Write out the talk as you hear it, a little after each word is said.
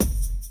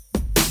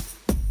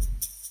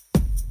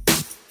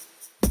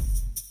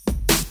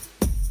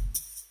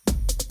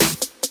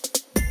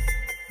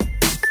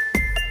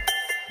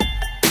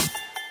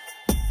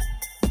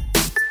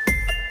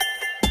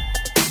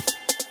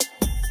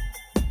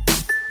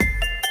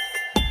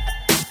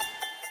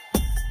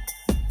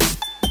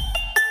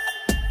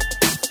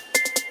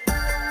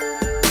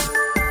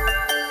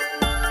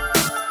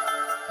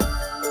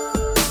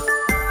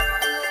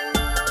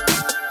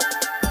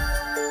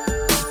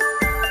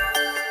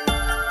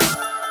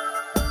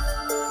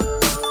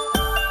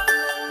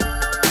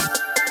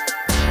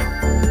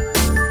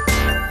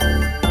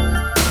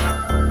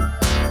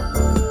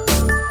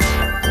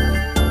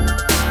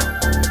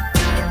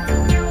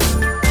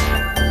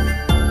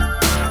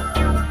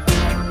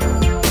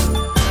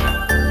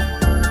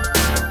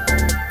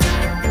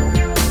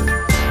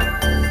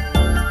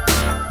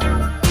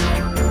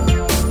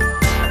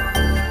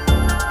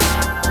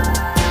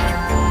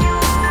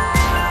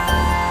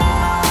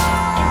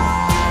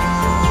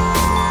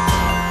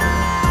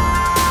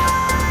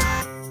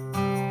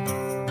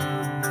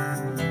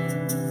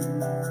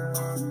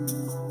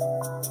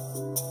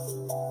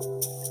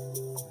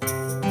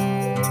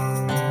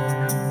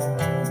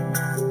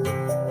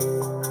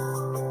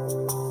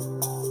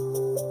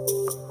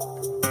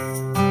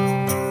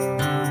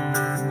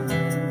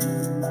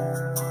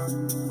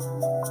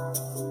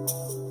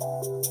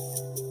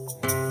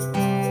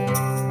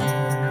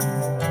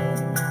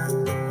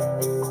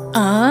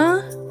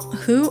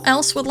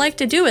else would like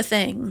to do a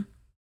thing.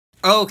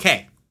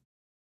 Okay.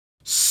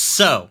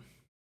 So,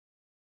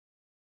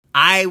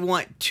 I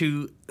want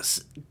to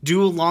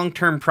do a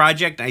long-term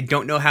project. I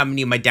don't know how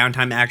many of my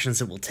downtime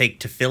actions it will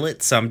take to fill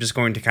it, so I'm just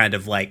going to kind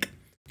of, like,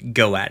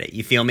 go at it.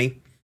 You feel me?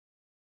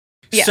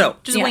 Yeah, so,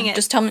 just wing it.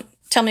 Just tell me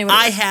what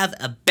I have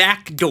a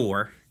back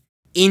door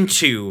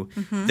into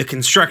the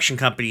construction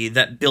company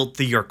that built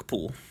the Yerk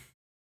pool.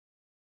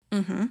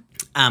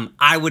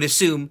 I would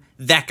assume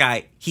that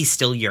guy, he's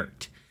still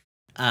Yerked.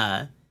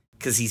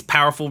 Because he's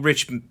powerful,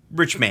 rich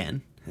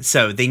man.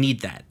 So they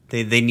need that.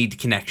 They need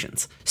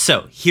connections.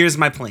 So here's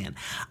my plan.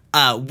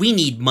 We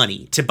need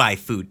money to buy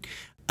food.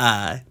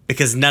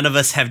 Because none of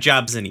us have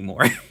jobs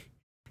anymore.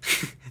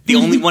 The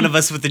only one of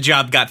us with a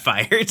job got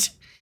fired.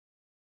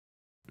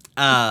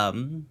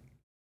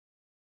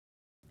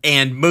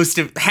 And most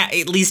of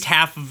at least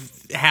half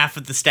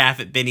of the staff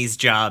at Benny's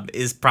job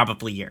is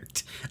probably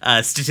Yerked.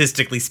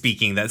 Statistically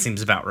speaking, that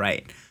seems about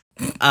right.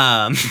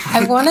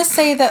 I want to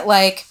say that,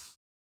 like,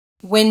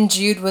 when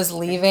Jude was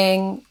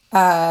leaving,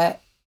 their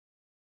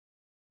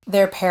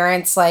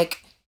parents,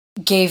 like,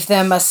 gave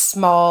them a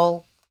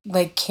small,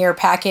 like, care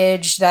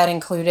package that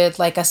included,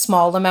 like, a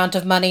small amount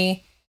of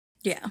money.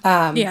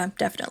 Yeah. Yeah,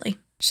 definitely.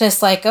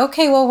 Just like,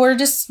 okay, well, we're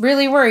just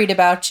really worried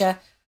about you.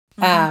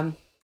 And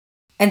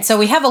so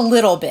we have a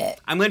little bit.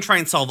 I'm going to try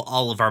and solve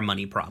all of our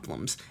money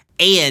problems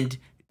and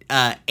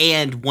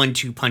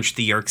 1-2 punch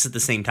the Yerks at the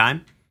same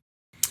time.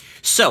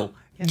 So,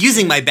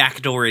 using my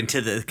back door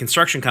into the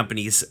construction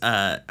company's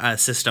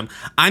system,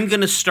 I'm going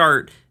to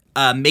start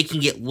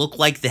making it look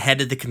like the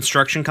head of the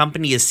construction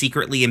company is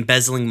secretly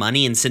embezzling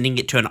money and sending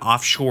it to an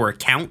offshore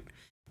account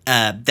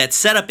that's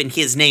set up in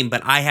his name,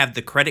 but I have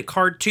the credit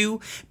card too,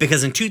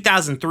 because in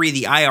 2003,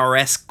 the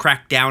IRS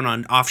cracked down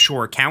on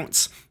offshore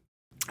accounts.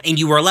 And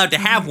you were allowed to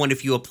have one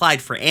if you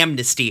applied for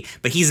amnesty,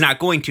 but he's not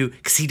going to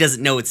because he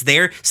doesn't know it's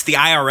there. So the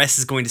IRS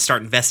is going to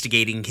start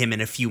investigating him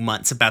in a few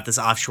months about this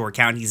offshore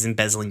account he's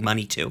embezzling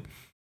money to.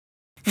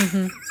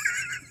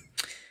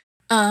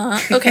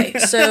 Okay,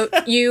 so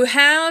you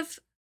have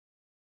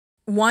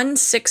one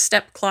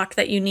 6-step clock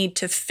that you need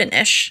to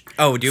finish.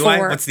 Oh, do I?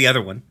 What's the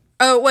other one?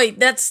 Oh, wait,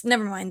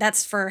 never mind.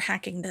 That's for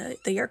hacking the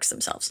Yerks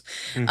themselves.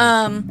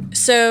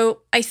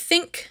 So I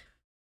think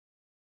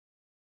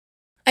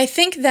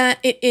that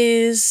it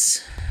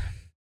is.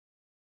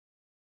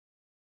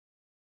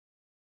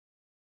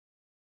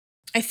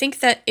 I think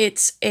that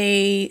it's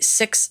a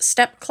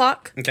 6-step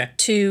clock. Okay.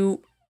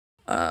 To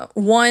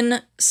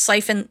one,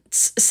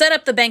 set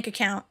up the bank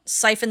account,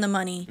 siphon the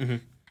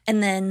money,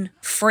 and then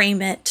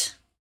frame it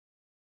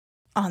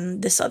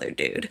on this other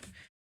dude.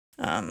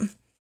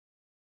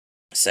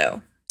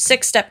 So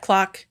 6-step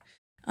clock.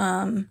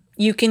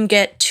 You can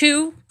get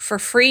 2 for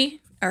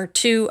free, or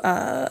 2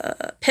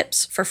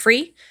 pips for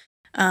free.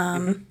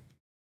 Kind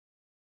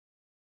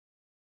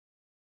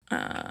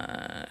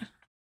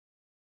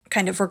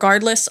of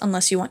regardless,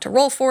 unless you want to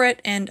roll for it,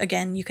 and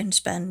again, you can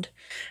spend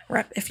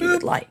rep if you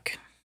would like.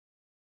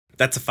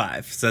 That's a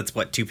 5, so that's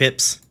what, 2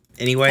 pips?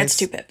 Anyways? That's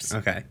 2 pips.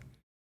 Okay.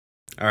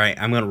 Alright,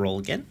 I'm gonna roll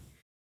again.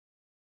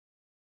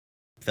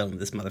 Filling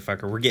this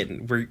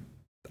motherfucker.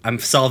 I'm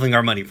solving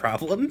our money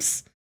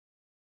problems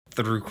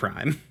through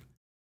crime.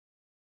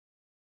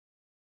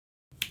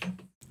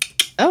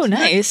 Oh,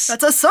 nice.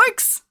 That's a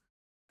 6.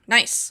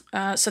 Nice.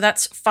 So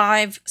that's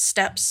 5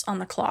 steps on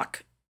the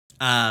clock.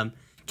 Do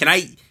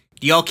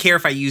y'all care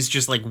if I use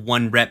just like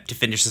 1 rep to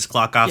finish this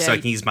clock off so I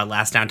Yeah. can use my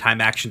last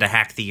downtime action to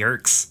hack the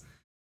Yerks?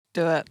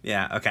 Do it.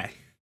 Yeah, okay.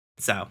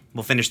 So,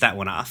 we'll finish that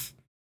one off.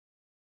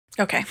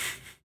 Okay.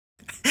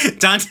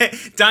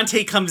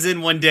 Dante comes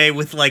in one day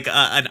with like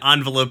an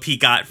envelope he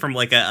got from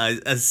like a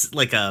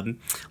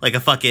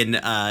fucking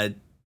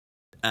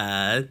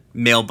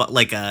mail, but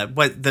like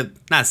not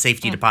a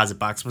safety deposit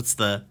box. What's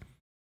the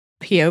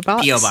P.O.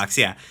 box? P.O. box,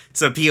 yeah.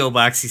 So P.O.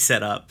 box he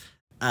set up.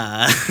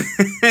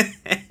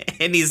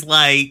 And he's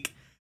like,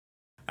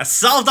 I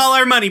solved all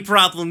our money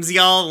problems,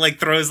 y'all. Like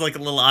throws like a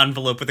little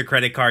envelope with a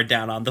credit card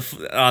down on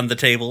the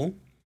table.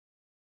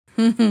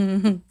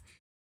 And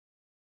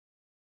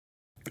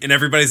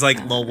everybody's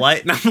like, lol,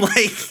 what? And I'm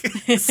like,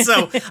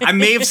 so I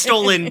may have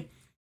stolen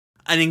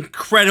an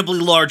incredibly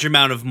large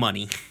amount of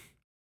money.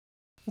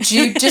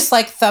 Jude just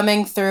like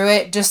thumbing through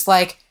it, just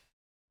like,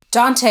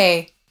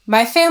 Dante,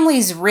 my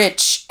family's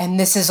rich and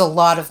this is a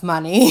lot of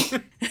money.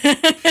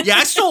 Yeah,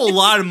 I stole a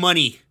lot of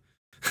money.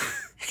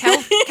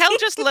 Kel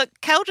just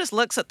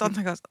looks at Dante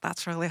and goes,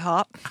 that's really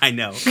hot. I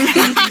know.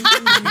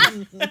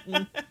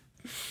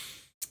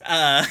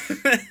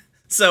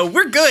 So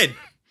we're good.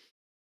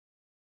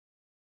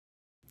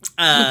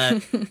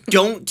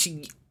 Don't,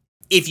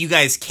 if you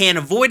guys can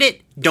avoid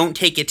it, don't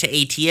take it to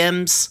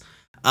ATMs.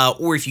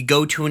 Or if you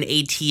go to an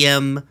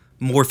ATM,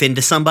 morph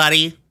into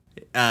somebody.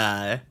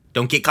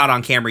 Don't get caught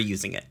on camera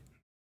using it.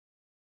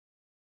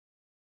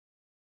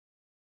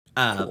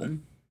 Cool.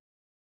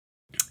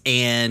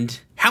 And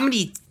how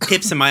many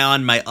pips am I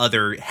on my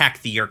other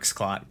Hack the Yerks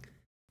clock?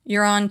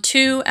 You're on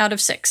 2 out of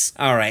 6.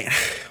 All right.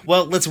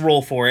 Well, let's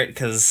roll for it,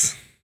 because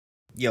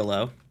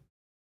YOLO.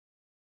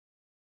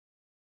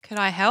 Could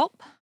I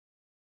help?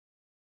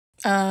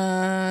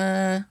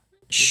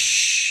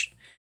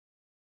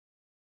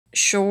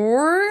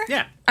 Sure.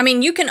 Yeah. I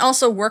mean, you can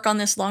also work on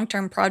this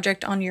long-term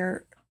project on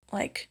your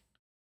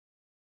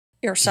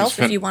yourself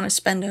if you want to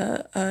spend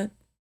a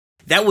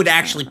That would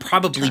actually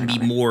probably turn be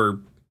on it. more,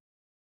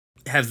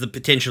 has the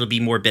potential to be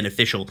more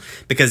beneficial,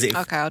 because if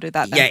Okay, I'll do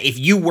that then. yeah, if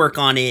you work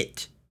on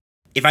it,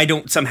 the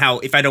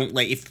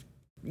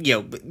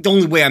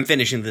only way I'm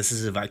finishing this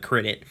is if I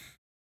crit it.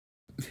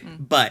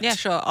 But Yeah,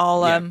 sure.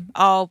 Yeah.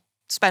 I'll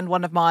spend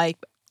one of my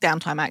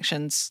downtime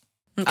actions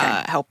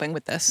Okay. helping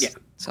with this. Yeah.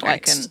 So Right. I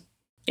can.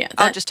 Yeah,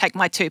 I'll just take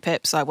my 2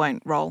 pips. I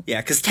won't roll.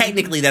 yeah, because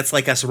technically that's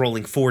like us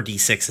rolling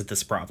 4d6 at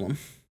this problem.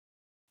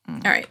 all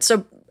right.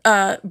 So,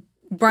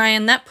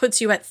 Brian, that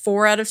puts you at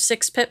 4 out of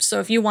 6 pips. So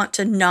if you want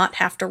to not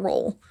have to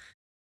roll,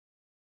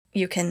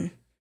 you can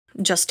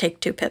just take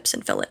 2 pips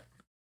and fill it.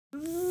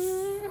 I'm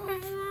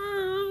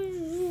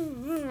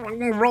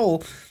gonna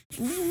roll.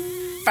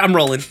 I'm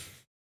rolling.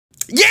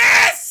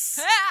 Yes!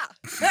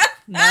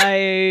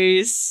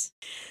 Nice.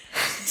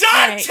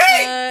 Dante,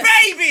 Alright,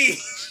 baby!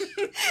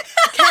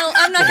 Kel,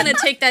 I'm not going to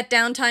take that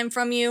downtime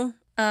from you.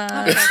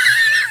 Okay.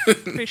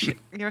 Appreciate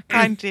you're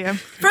kind, DM.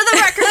 For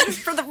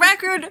the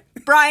record,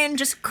 Brian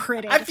just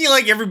critted. I feel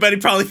like everybody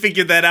probably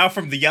figured that out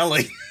from the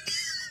yelling.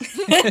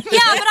 Yeah, but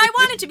I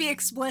wanted to be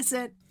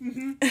explicit.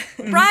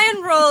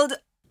 Brian rolled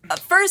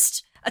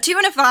first a 2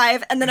 and a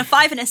 5, and then a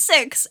 5 and a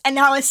 6, and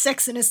now a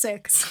 6 and a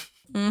 6.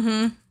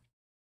 Mm-hmm.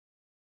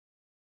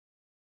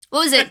 What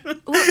was it?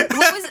 What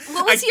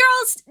was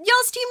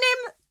y'all's team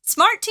name?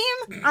 Smart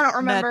team? I don't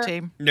remember. Nerd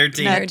team. Nerd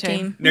team. Nerd Nerd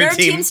team. Nerd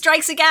team.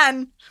 strikes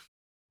again.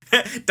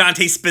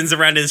 Dante spins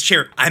around in his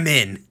chair. I'm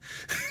in.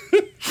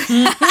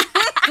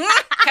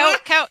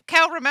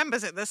 Kel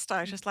remembers it this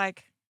time. Just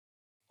like,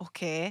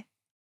 okay.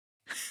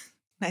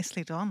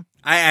 Nicely done.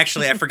 I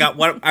forgot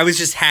what I was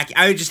just hacking.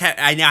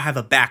 I now have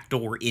a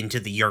backdoor into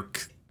the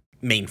Yerk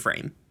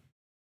mainframe.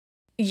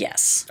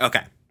 Yes.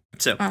 Okay.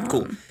 So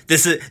cool. Um,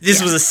 This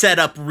was a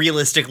setup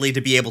realistically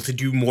to be able to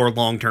do more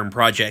long-term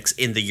projects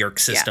in the Yerk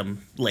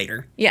system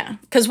later. Yeah,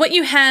 because what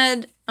you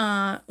had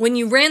when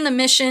you ran the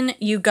mission,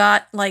 you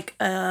got like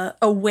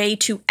a way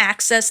to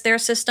access their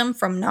system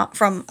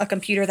from a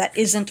computer that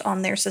isn't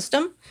on their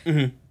system,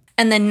 Mhm.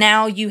 and then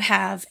now you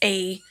have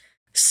a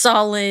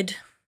solid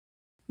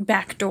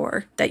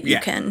backdoor that you Yeah.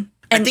 can,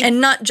 I and think- and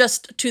not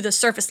just to the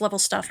surface level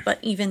stuff, but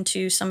even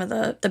to some of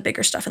the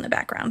bigger stuff in the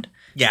background.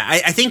 Yeah,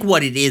 I think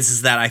what it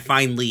is that I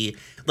finally,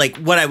 like,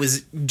 what I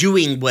was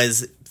doing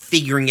was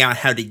figuring out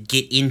how to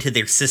get into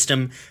their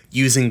system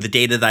using the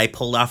data that I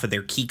pulled off of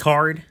their key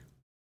card.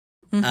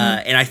 Mhm.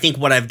 And I think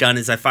what I've done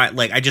is I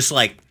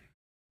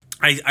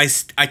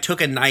took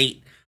a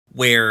night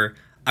where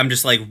I'm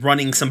just like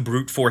running some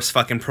brute force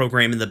fucking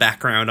program in the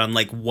background on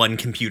like one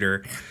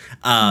computer.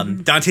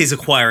 Dante's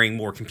acquiring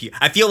more compute.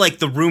 I feel like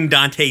the room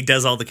Dante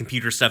does all the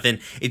computer stuff in,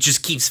 it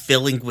just keeps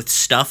filling with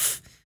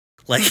stuff.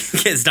 Like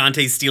as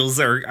Dante steals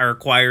or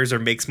acquires or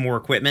makes more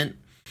equipment.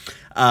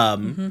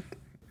 And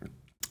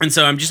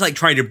so I'm just like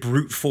trying to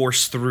brute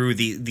force through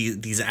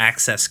these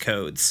access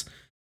codes.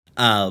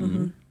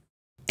 And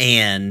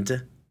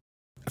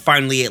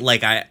finally,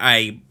 like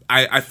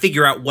I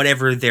figure out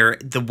whatever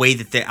the way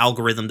that the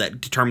algorithm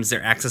that determines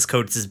their access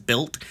codes is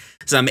built,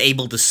 so I'm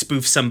able to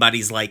spoof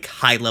somebody's like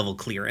high level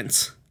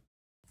clearance.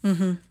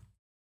 Mm-hmm.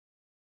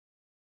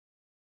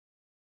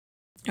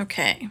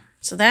 Okay,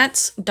 so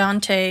that's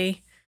Dante.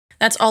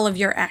 That's all of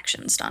your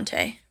actions,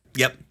 Dante.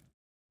 Yep.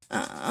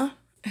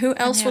 Who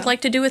else would Yeah.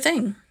 like to do a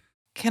thing?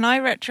 Can I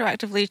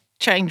retroactively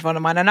change one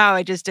of mine? I know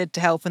I just did to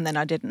help and then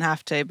I didn't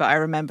have to, but I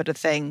remembered a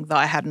thing that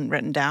I hadn't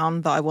written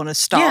down that I want to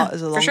start Yeah,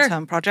 as a for sure.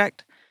 long-term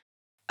project.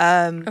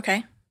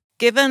 Okay.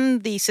 Given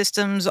the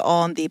systems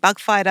on the bug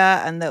fighter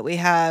and that we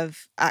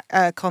have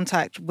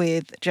contact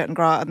with Jet and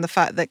Gra and the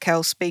fact that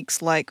Kel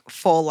speaks like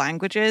 4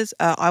 languages,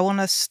 I want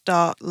to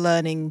start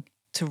learning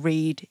to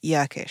read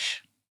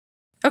Yerkish.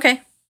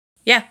 Okay.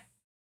 Yeah.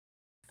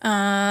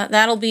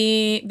 That'll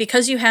be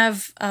because you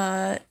have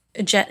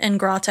Jet and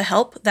Gra to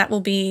help. That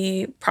will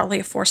be probably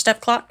a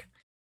 4-step clock.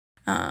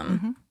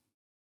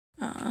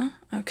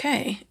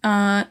 Okay.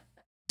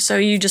 So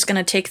you just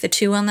gonna take the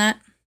 2 on that?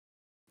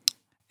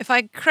 If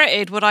I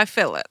critted, would I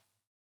fill it?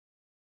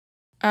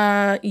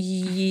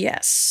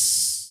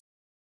 Yes.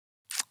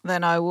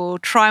 Then I will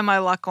try my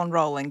luck on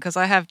rolling because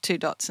I have 2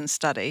 dots in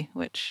study,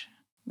 which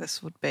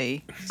this would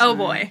be. Oh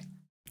boy.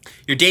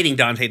 You're dating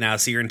Dante now,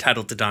 so you're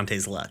entitled to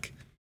Dante's luck.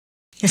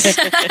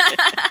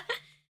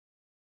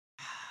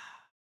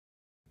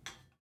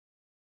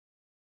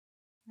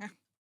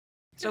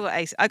 Still got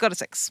ace. I got a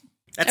 6.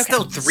 That's Okay.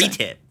 still 3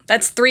 tip.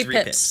 That's 3 3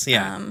 pips. pips,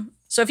 yeah.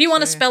 So if you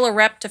want to So- spell a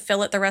rep to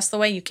fill it the rest of the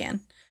way, you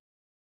can.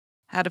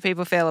 How do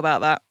people feel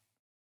about that?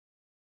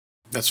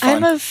 That's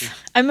fine.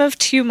 I'm of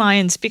 2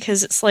 minds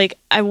because it's like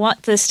I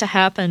want this to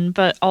happen,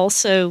 but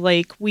also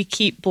like we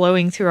keep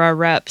blowing through our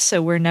reps,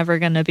 so we're never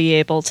going to be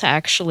able to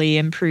actually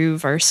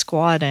improve our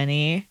squad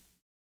any.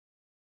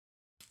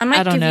 I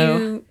might don't give know.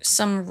 you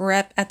some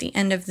rep at the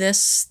end of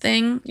this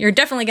thing. You're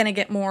definitely going to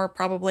get more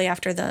probably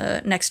after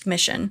the next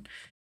mission.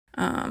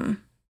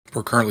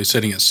 We're currently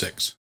sitting at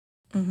 6.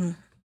 Mm-hmm.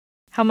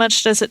 How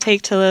much does it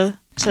take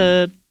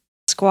to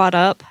squat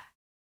up?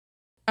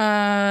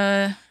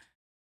 Heck,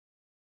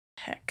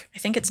 I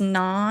think it's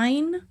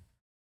 9.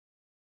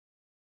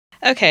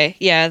 Okay,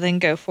 yeah, then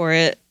go for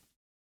it.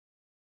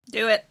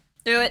 Do it.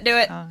 Do it. Do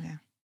it. Oh, yeah.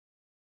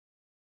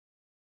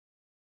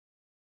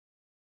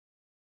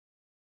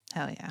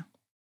 Hell yeah.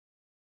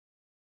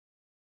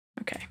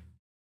 Okay.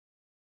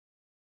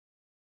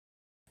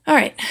 All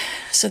right.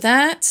 So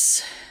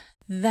that's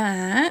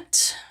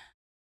that.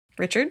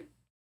 Richard?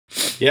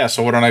 Yeah,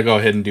 so why don't I go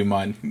ahead and do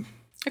mine?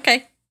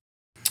 Okay.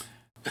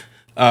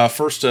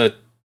 First, a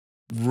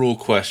rule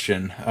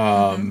question.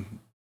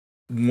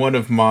 One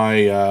of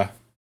my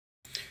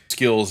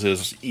skills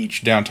is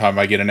each downtime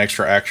I get an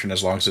extra action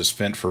as long as it's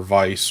spent for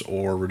vice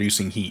or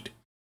reducing heat.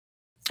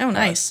 Oh,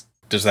 nice.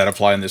 Does that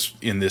apply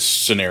in this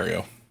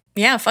scenario?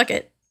 Yeah, fuck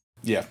it.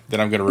 Yeah,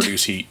 then I'm going to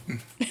reduce heat.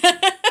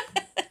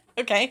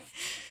 Okay.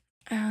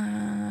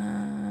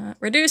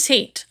 Reduce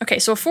heat. Okay,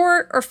 so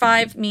 4 or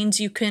 5 means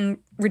you can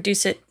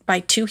reduce it by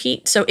 2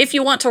 heat. So if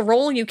you want to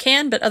roll, you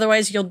can, but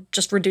otherwise you'll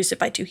just reduce it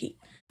by 2 heat.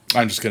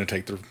 I'm just going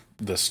to take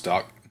the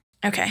stock.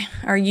 Okay.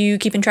 Are you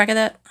keeping track of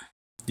that?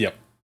 Yep.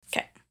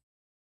 Okay.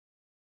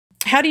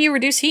 How do you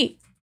reduce heat?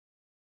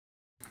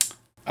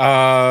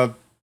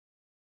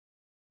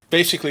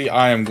 Basically,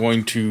 I am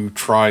going to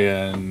try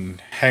and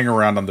hang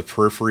around on the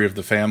periphery of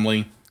the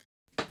family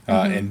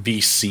and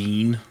be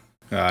seen.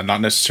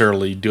 Not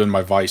necessarily doing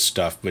my vice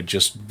stuff, but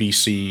just be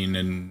seen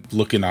and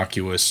look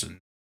innocuous.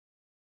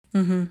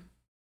 Mm-hmm.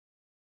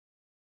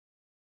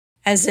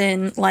 As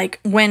in, like,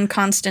 when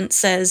Constance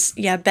says,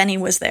 yeah, Benny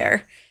was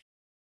there.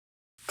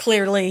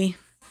 Clearly,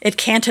 it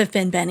can't have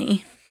been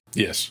Benny.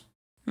 Yes.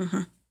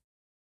 Mm-hmm.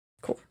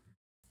 Cool.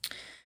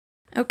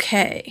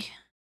 Okay.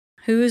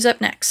 Who's up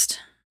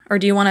next? Or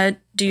do you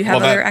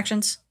have other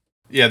actions?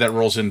 Yeah, that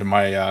rolls into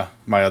my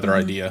my other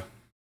idea.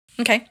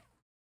 Okay.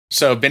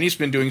 So Benny's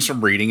been doing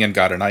some reading and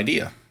got an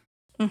idea.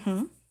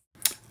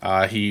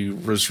 Mm-hmm. He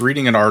was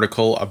reading an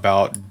article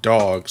about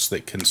dogs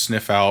that can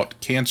sniff out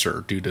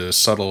cancer due to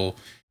subtle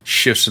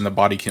shifts in the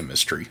body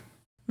chemistry.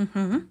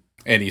 Mm-hmm.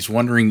 And he's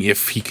wondering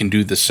if he can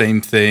do the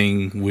same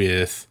thing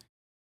with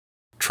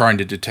trying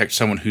to detect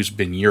someone who's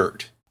been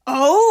yerked.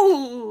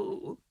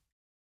 Oh!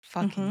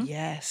 Fucking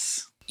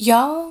yes.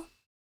 Y'all,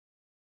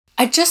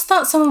 I just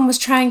thought someone was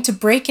trying to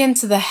break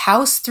into the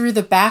house through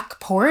the back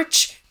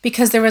porch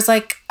because there was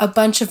like a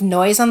bunch of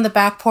noise on the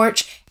back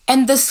porch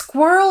and the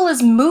squirrel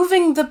is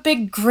moving the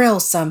big grill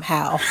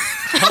somehow.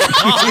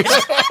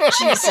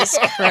 Jesus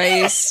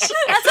Christ.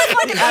 That's a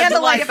fucking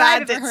candlelight if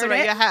I've ever bandits heard are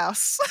at it. your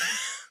house.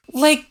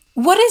 Like,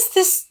 what is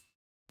this?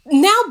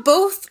 Now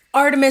both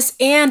Artemis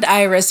and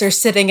Iris are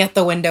sitting at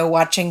the window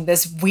watching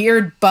this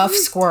weird buff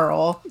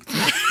squirrel.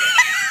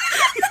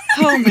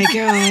 Oh my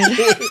god.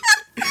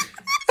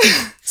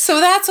 So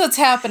that's what's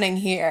happening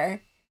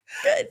here.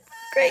 Good.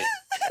 Great.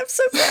 I'm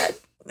so glad.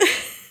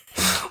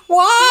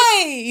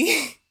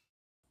 Why?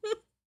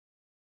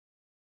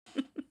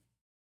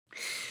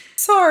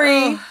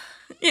 Sorry. Oh,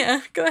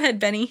 yeah, go ahead,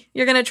 Benny.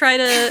 You're going to try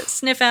to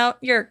sniff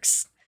out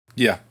yerks.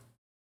 Yeah.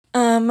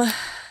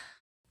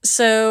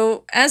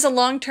 So as a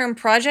long-term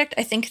project,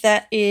 I think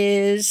that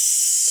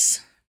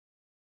is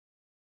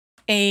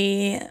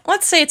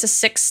let's say it's a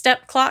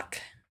 6-step clock.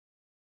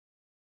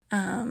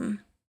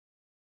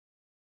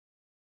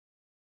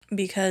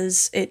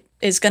 Because it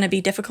is going to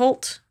be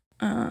difficult.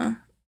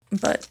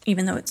 But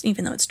even though it's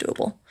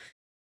doable.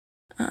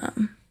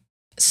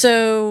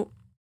 So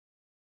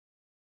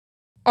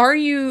are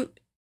you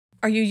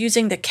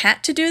using the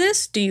cat to do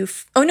this?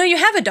 Oh no, you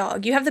have a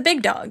dog. You have the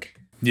big dog.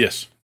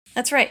 Yes.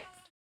 That's right.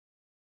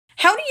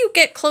 How do you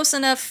get close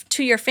enough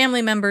to your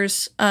family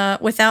members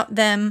without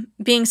them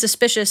being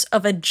suspicious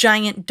of a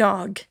giant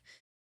dog?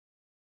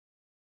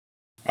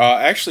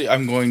 Actually,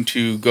 I'm going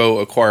to go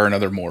acquire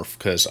another morph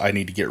because I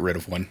need to get rid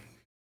of one.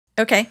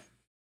 Okay.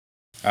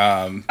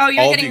 Oh, you're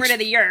getting rid of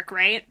the yerk,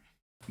 right?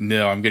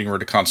 No, I'm getting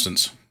rid of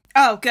Constance.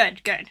 Oh,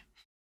 good, good.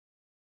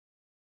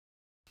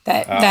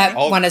 That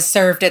one has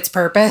served its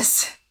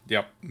purpose.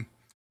 Yep.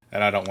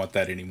 And I don't want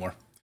that anymore.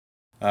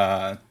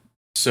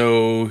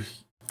 So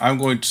I'm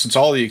going to, since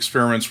all the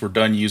experiments were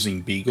done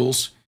using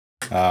beagles,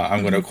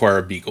 I'm going to acquire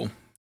a beagle.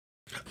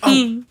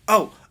 Is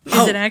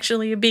it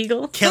actually a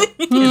beagle? Kel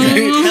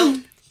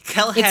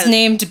has, It's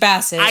named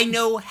Bassett. I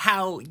know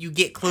how you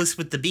get close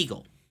with the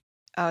beagle.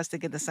 I was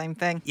thinking the same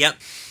thing. Yep.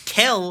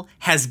 Kel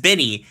has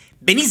Benny.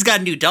 Benny's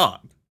got a new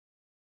dog.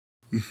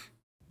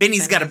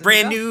 Benny's got a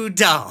brand new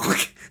dog.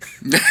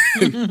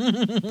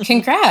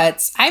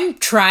 Congrats. I'm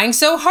trying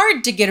so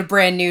hard to get a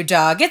brand new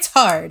dog. It's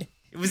hard.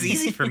 It was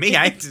easy for me.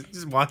 I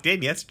just walked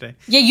in yesterday.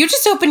 Yeah, you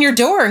just opened your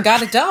door and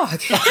got a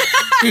dog.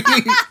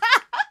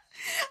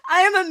 I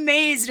am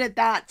amazed at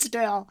that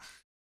still.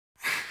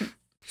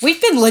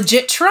 We've been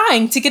legit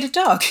trying to get a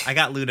dog. I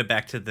got Luna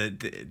back to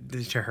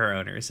to her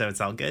owner, so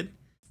it's all good.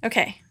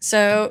 Okay,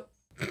 so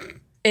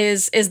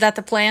is that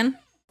the plan?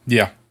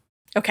 Yeah.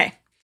 Okay.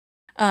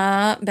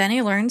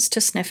 Benny learns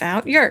to sniff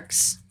out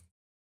yerks.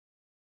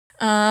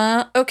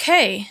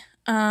 Okay.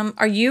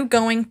 Are you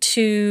going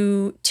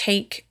to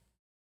take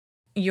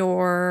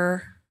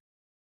your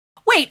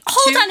Wait,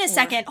 hold Two on a or-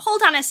 second.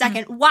 Hold on a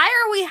second. Why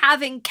are we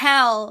having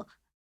Kel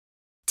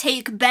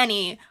take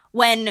Benny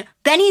when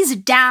Benny's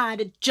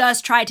dad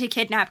just tried to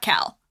kidnap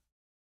Kel?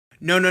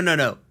 No.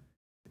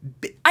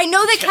 I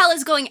know that Kel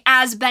is going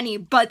as Benny,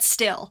 but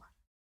still.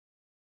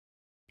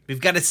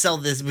 We've got to sell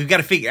this. We've got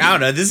to figure. I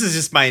don't know. This is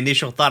just my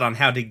initial thought on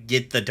how to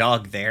get the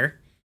dog there.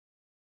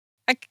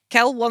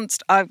 Kel wants.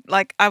 I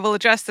will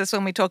address this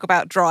when we talk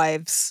about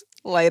drives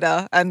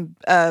later, and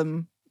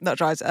not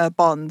drives,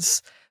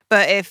 bonds.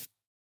 But if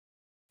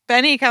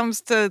Benny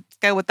comes to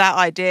go with that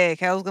idea,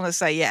 Kel's going to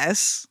say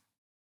yes,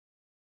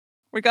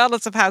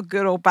 regardless of how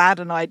good or bad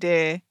an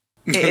idea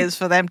it is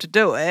for them to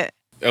do it.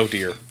 Oh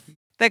dear.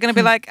 They're going to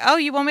be like, "Oh,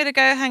 you want me to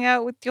go hang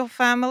out with your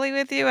family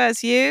with you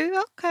as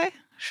you? Okay,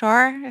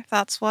 sure. If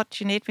that's what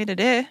you need me to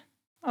do,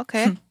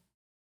 okay.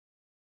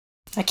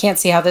 I can't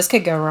see how this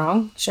could go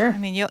wrong. Sure. I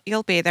mean,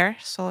 you'll be there,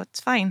 so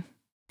it's fine."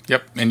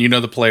 Yep, and you know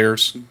the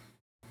players,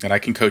 and I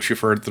can coach you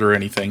through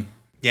anything.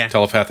 Yeah.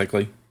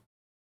 Telepathically.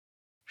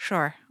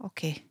 Sure.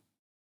 Okay.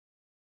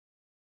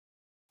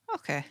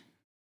 Okay.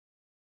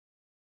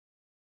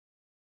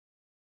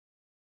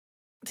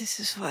 This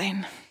is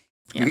fine.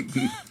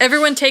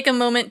 Everyone take a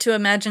moment to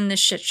imagine this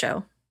shit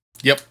show.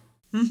 Yep.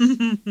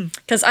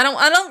 Because I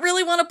don't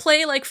really want to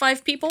play like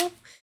 5 people.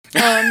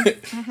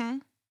 Mm-hmm.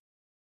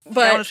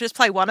 But Want to just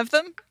play one of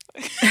them?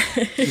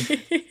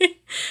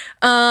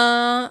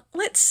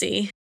 let's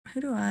see.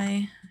 Who do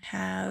I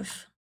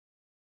have?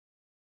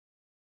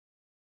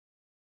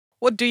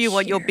 What do you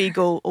want your Here.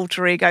 beagle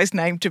alter ego's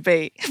name to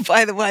be?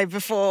 By the way,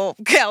 before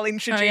Cal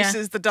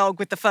introduces the dog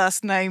with the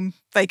first name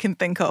they can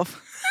think of.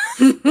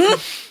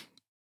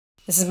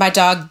 This is my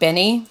dog,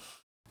 Benny.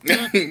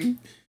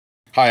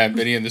 Hi, I'm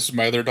Benny, and this is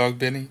my other dog,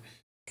 Benny.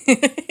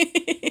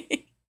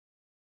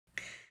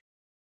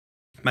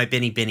 My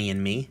Benny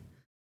and me.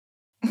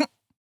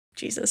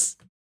 Jesus.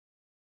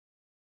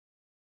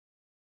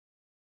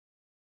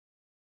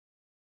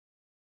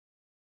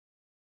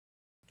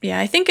 Yeah,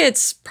 I think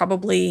it's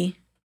probably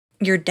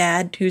your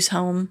dad who's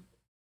home.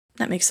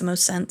 That makes the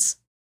most sense.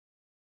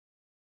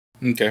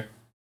 Okay.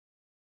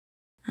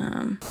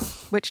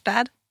 Which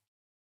dad?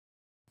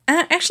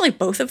 Actually,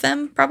 both of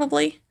them,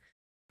 probably.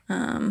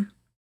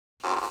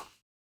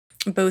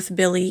 Both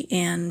Billy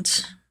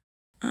and...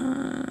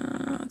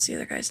 what's the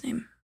other guy's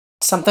name?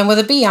 Something with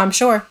a B, I'm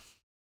sure.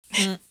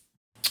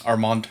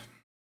 Armand.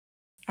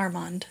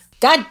 Armand.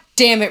 God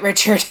damn it,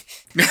 Richard.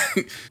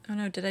 Oh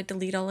no, did I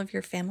delete all of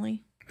your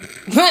family?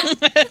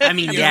 I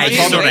mean, yeah, you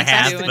sort of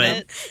have, doing but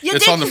it. You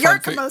It's on did the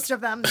front yerk pa- most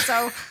of them,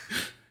 so.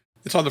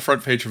 It's on the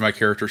front page of my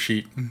character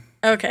sheet.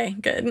 Okay,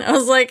 good. I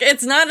was like,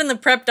 it's not in the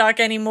prep doc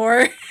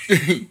anymore.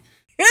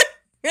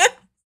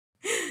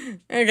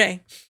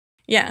 Okay.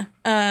 Yeah.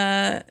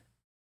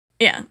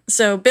 Yeah.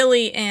 So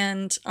Billy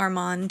and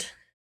Armand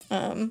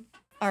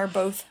are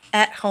both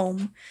at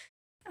home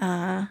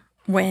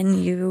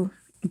when you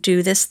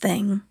do this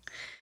thing.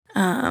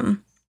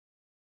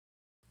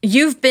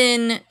 You've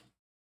been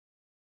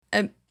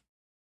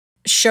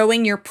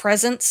showing your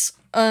presence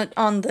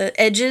on the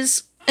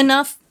edges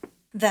enough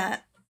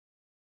that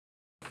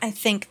I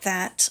think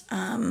that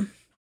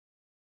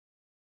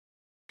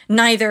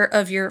neither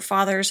of your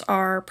fathers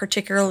are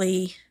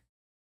particularly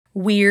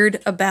weird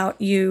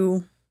about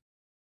you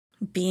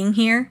being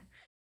here.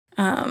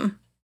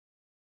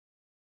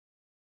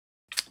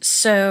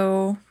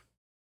 So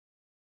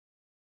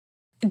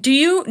do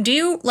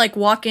you like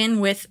walk in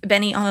with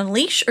Benny on a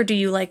leash, or do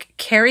you like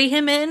carry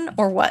him in,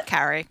 or what?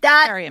 Carry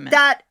him in.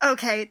 That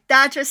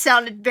just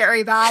sounded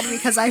very bad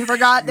because I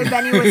forgot that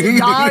Benny was a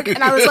dog,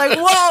 and I was like,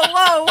 whoa.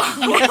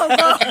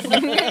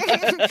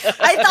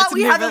 I thought It's a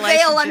we new have a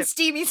veil on relationship.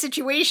 steamy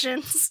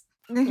situations.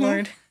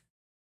 Lord.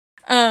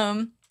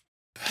 Yeah.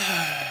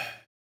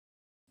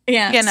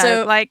 You know,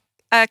 so like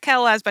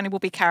Kel as Benny will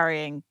be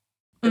carrying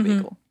the Mhm.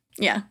 beagle.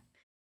 yeah.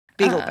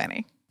 Beagle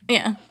Benny.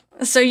 Yeah.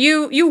 So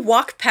you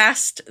walk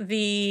past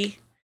the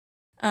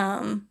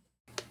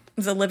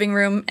living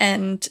room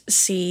and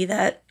see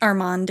that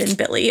Armand and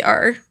Billy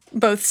are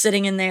both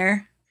sitting in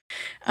there.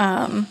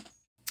 And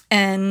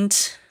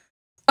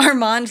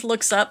Armand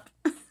looks up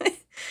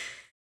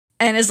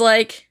and is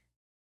like,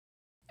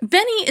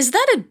 "Benny, is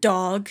that a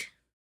dog?"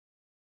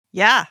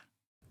 Yeah.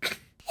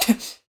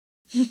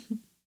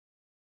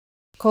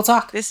 Cool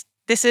talk. This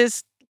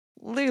is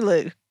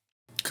Lulu.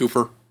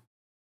 Cooper.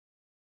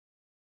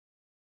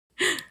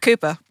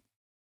 Cooper.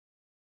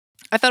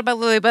 I thought about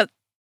Lulu, but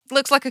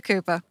looks like a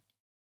Cooper.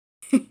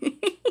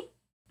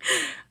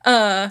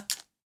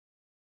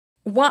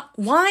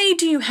 Why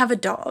do you have a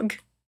dog?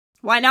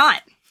 Why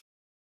not?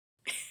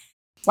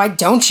 Why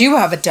don't you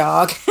have a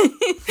dog?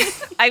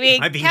 I mean,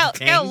 Am I being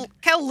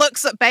Kel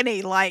looks at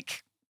Benny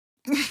like,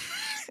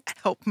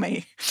 help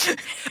me.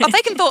 Oh,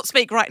 they can thought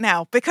speak right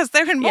now because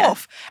they're in Yeah.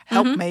 morph.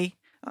 Help Mhm. me.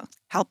 Oh,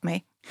 help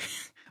me.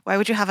 Why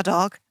would you have a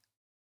dog?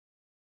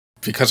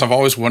 Because I've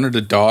always wanted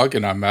a dog,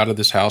 and I'm out of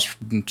this house,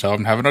 so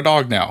I'm having a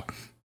dog now.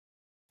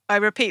 I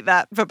repeat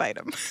that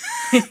verbatim.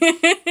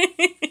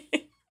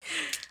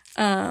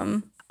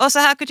 Also,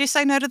 how could you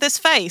say no to this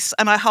face?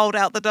 And I hold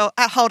out the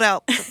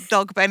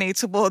dog Benny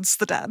towards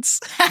the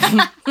dads.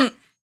 I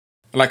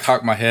like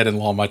cock my head and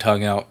loll my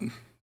tongue out.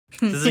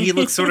 Doesn't he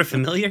look sort of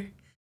familiar?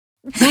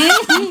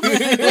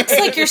 Looks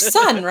like your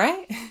son,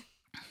 right?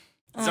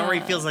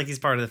 Zari feels like he's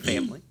part of the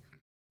family.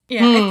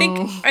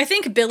 Yeah, I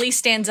think Billy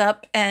stands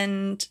up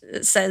and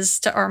says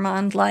to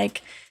Armand,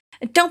 like,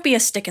 don't be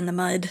a stick in the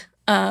mud.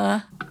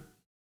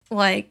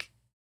 Like,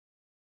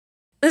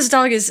 this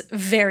dog is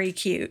very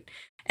cute.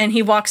 And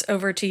he walks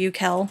over to you,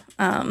 Kel,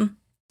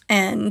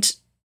 and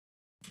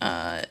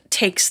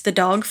takes the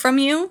dog from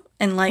you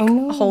and, like,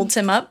 holds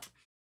him up.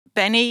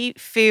 Benny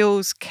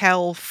feels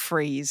Kel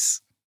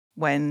freeze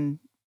when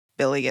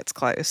Billy gets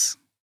close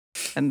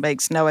and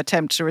makes no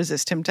attempt to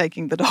resist him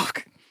taking the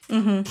dog.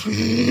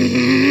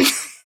 Mm-hmm.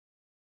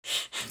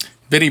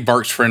 Benny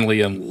barks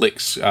friendly and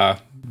licks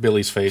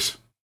Billy's face.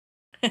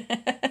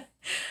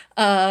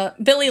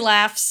 Billy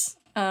laughs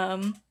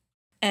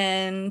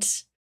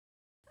and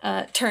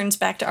turns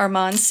back to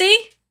Armand.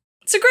 See?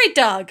 It's a great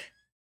dog.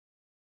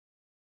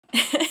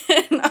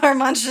 And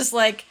Armand's just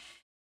like,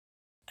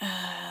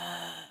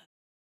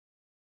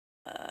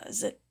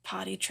 is it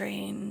potty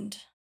trained?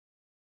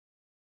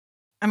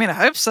 I mean, I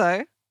hope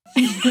so.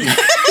 Look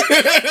at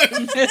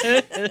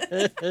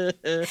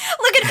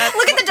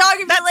the dog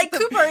and be like,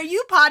 Cooper, are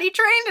you potty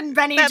trained? And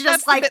Benny's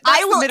just like,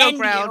 I will end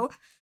you.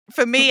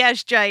 For me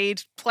as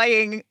Jade,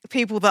 playing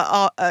people that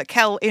are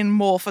Kel in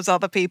morph as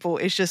other people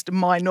is just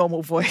my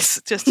normal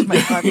voice, just to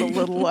make life a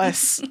little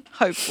less,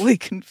 hopefully,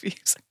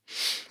 confusing.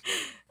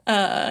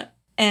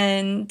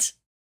 And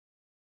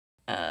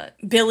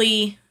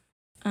Billy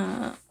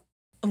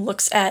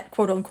looks at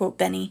quote-unquote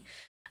Benny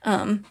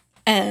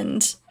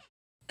and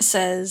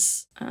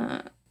says,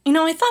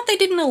 I thought they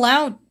didn't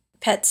allow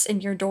pets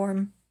in your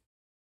dorm.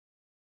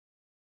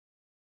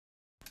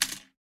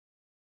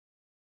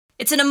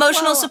 It's an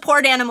emotional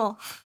support animal.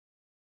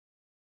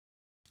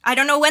 I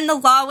don't know when the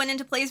law went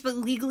into place, but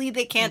legally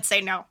they can't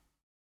say no.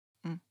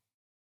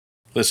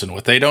 Listen,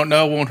 what they don't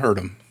know won't hurt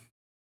them.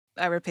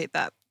 I repeat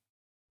that.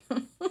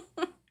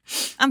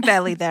 I'm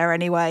barely there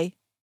anyway.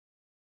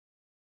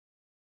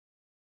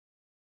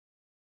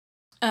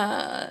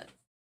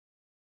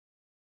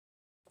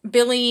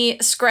 Billy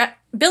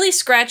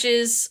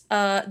scratches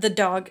the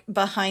dog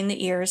behind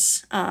the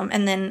ears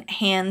and then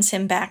hands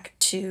him back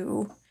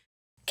to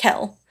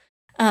Kel.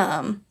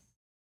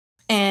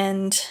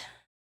 And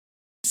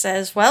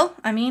says, well,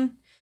 I mean,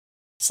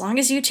 as long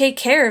as you take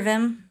care of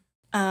him,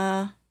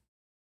 you're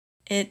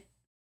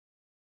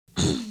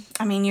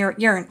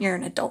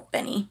an adult,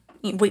 Benny.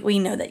 We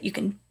know that you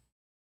can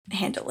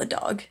handle a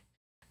dog.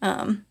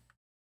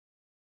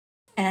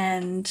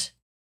 And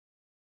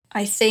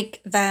I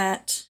think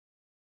that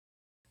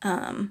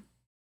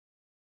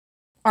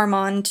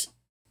Armand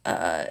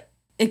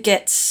it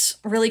gets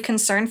really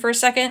concerned for a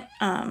second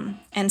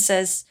and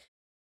says,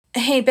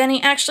 hey,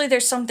 Benny, actually,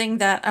 there's something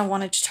that I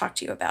wanted to talk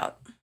to you about.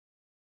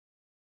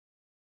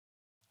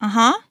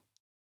 Uh-huh.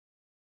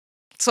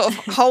 Sort of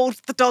hold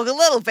the dog a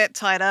little bit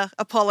tighter,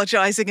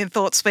 apologizing in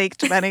thought speak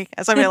to Benny,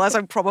 as I realize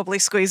I'm probably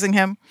squeezing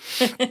him.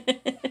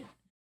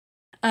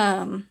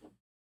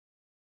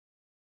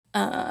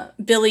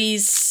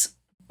 Billy's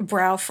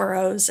brow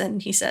furrows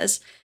and he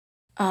says,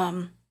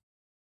 have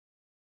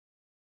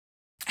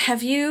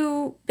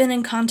you been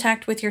in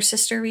contact with your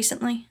sister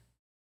recently?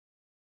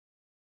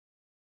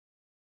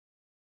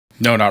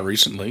 No, not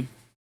recently.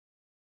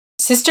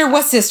 Sister?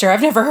 What sister?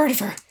 I've never heard of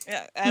her.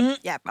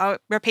 Yeah, I'll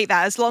repeat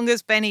that. As long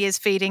as Benny is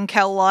feeding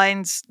Kel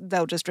lines,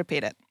 they'll just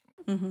repeat it.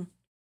 Mm-hmm.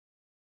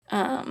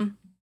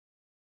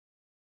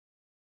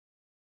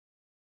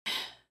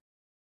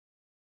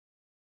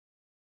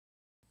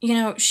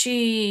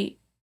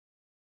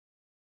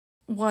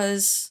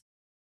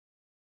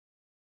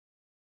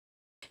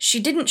 She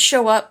didn't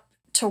show up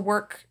to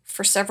work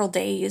for several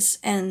days,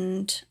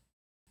 and,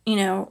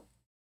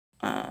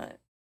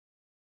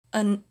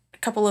 a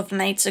couple of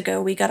nights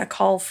ago, we got a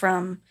call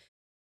from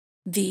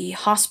the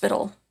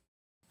hospital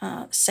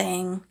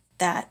saying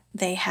that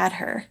they had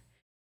her.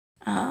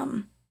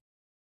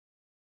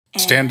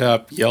 Stand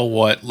up, yell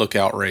what, look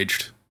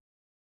outraged.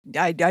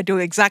 I do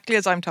exactly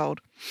as I'm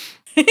told.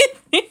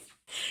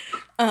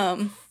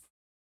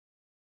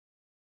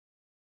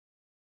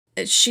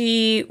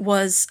 She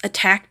was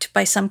attacked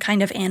by some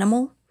kind of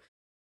animal,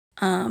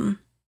 and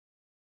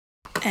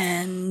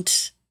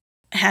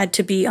had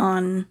to be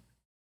on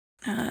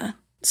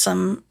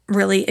some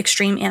really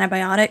extreme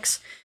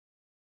antibiotics.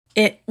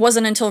 It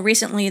wasn't until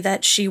recently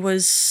that she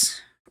was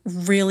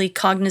really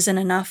cognizant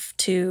enough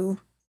to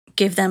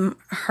give them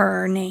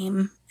her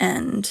name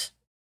and,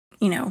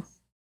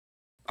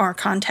 our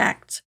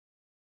contact.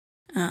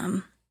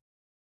 Is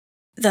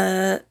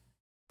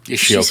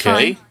she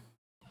okay? Fine.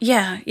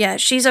 Yeah,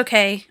 she's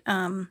okay.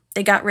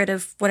 They got rid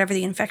of whatever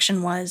the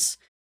infection was.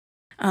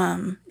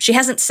 She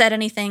hasn't said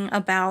anything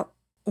about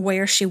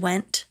where she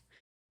went.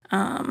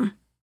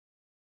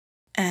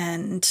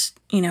 And,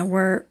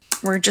 we're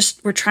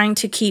trying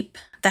to keep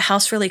the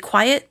house really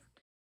quiet,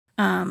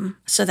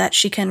 so that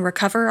she can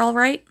recover all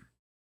right.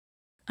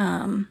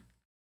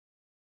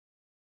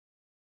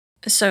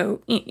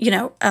 So,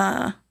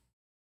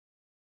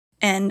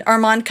 and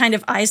Armand kind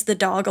of eyes the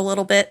dog a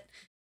little bit.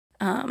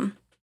 I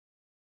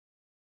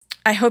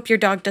hope your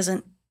dog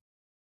doesn't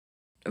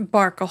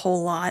bark a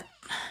whole lot.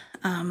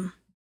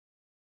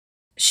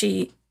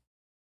 She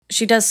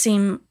does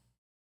seem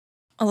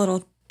a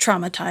little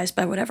traumatized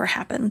by whatever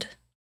happened.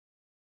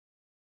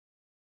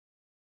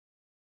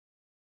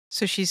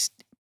 So she's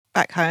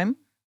back home,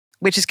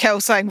 which is Kel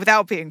saying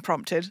without being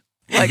prompted,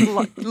 like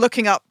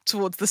looking up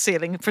towards the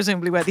ceiling,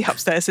 presumably where the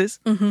upstairs is.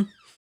 Mm-hmm.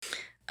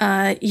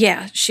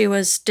 Yeah, she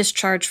was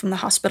discharged from the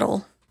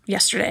hospital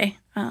yesterday,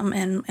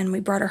 and we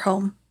brought her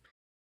home.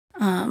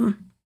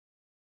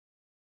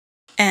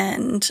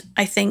 And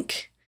I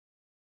think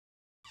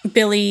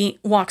Billy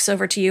walks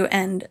over to you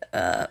and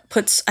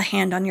puts a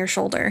hand on your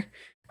shoulder,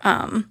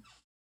 and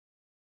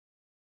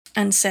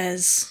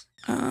says,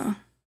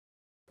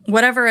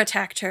 whatever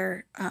attacked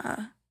her,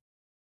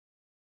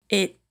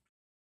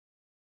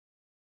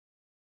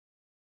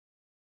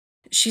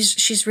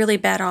 she's really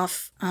bad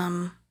off.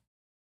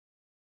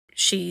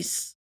 She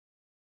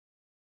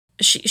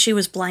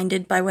was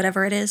blinded by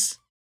whatever it is.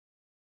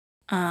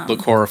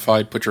 Look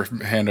horrified. Put your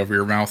hand over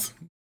your mouth.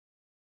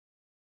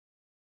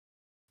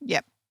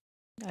 Yep.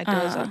 I do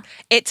as well.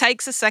 It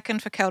takes a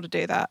second for Kel to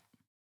do that.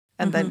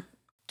 And then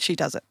she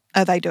does it.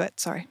 Oh, they do it,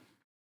 sorry.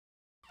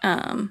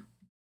 Now,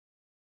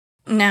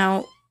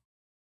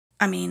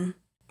 I mean,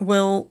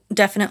 we'll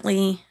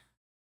definitely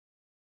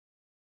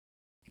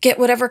get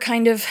whatever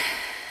kind of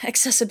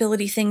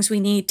accessibility things we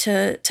need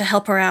to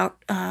help her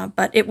out,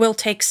 but it will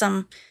take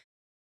some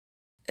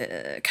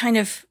kind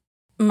of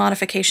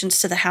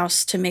modifications to the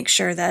house to make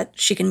sure that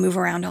she can move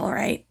around all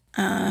right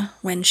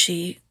when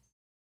she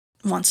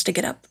wants to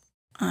get up.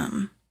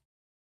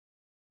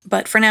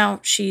 But for now,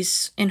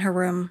 she's in her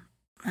room.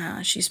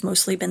 She's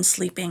mostly been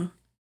sleeping.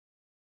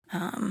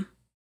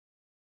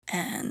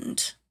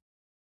 And,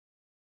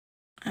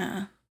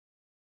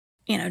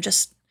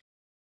 just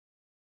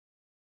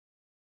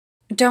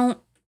don't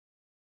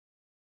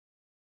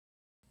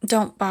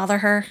bother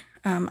her.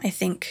 I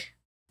think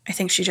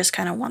she just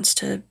kind of wants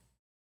to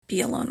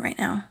be alone right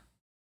now.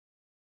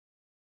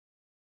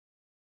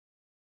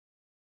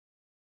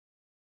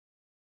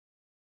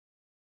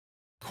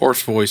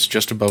 Hoarse voice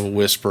just above a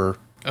whisper.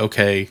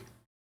 Okay.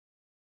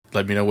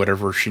 Let me know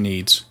whatever she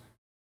needs.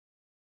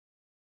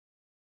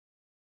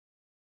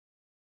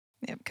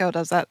 Yep, Kel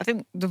does that. I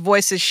think the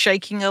voice is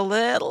shaking a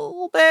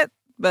little bit,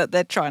 but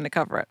they're trying to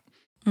cover it.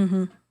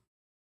 Mm-hmm.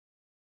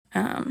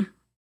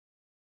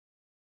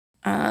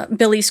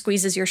 Billy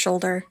squeezes your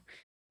shoulder.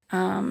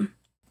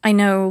 I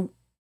know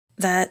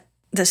that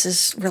this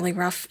is really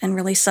rough and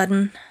really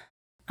sudden,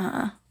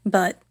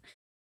 but...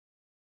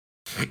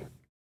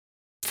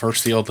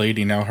 First the old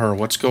lady, now her.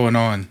 What's going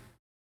on?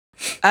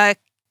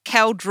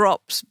 Kel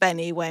drops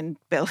Benny when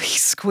Billy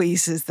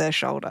squeezes their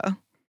shoulder.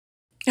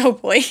 Oh,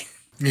 boy.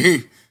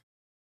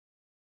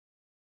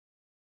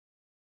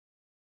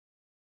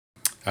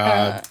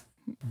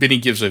 Benny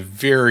gives a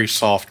very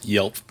soft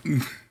yelp.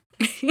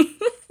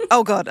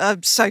 Oh God,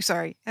 I'm so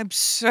sorry. I'm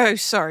so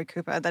sorry,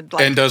 Cooper. And then,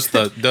 and does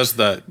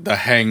the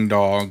hang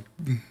dog,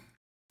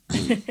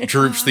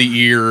 droops the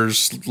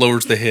ears,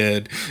 lowers the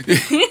head.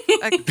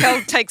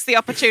 Kel takes the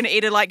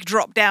opportunity to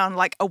drop down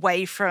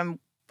away from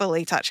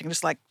Billy touching,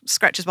 just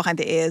scratches behind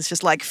the ears,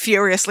 just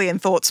furiously in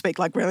thought speak,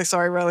 really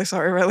sorry, really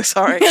sorry, really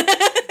sorry.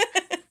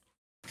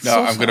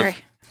 No,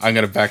 I'm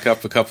gonna back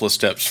up a couple of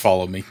steps.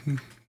 Follow me.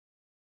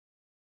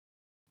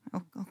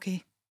 Oh,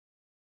 okay.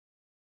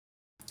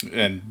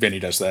 And Benny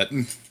does that.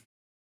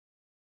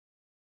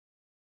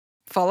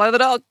 Follow the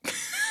dog.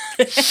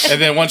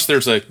 And then once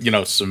there's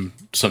some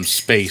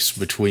space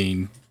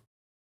between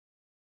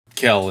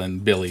Kel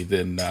and Billy,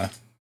 then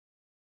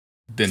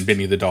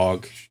Benny the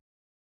dog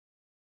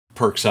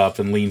perks up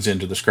and leans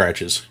into the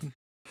scratches.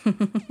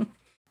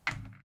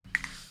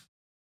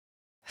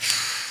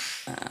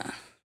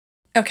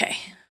 Okay.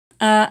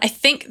 I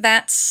think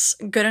that's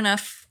a good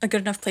enough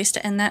place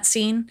to end that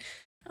scene.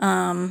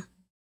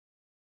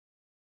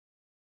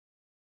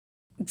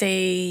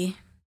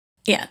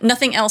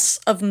 Nothing else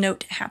of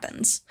note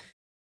happens.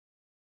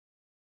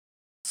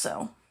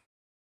 So,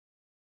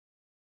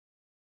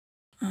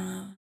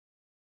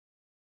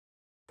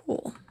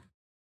 cool.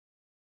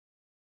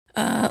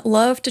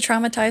 Love to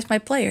traumatize my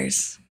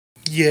players.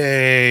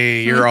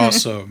 Yay, you're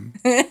awesome.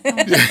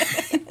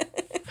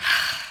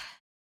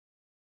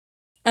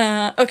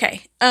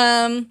 Okay.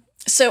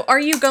 So are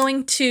you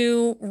going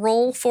to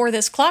roll for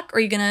this clock, or are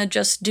you going to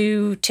just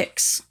do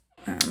ticks?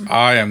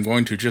 I am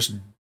going to just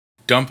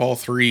dump all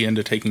three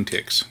into taking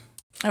ticks.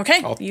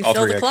 Okay, you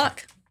fill the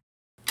clock.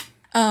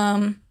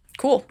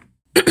 Cool.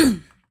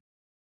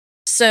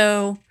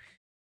 So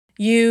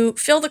you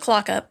fill the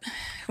clock up,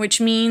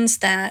 which means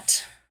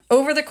that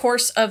over the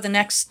course of the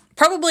next,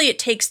 probably it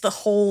takes the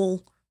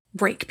whole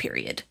break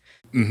period.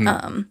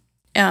 Mm-hmm.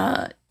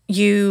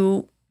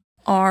 You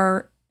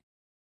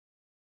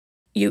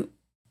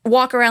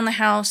walk around the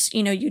house,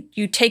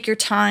 you take your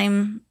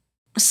time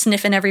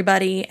sniffing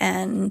everybody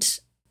and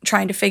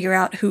trying to figure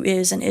out who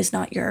is and is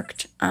not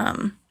yerked.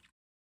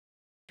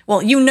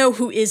 well, you know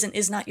who is and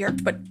is not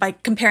Yeerk, but by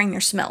comparing your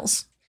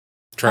smells.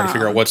 Trying to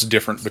figure out what's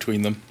different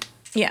between them.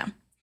 Yeah.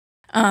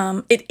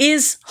 It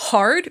is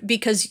hard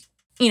because,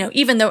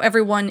 even though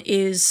everyone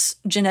is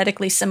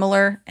genetically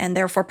similar and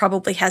therefore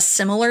probably has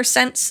similar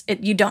scents,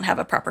 you don't have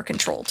a proper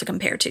control to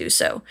compare to.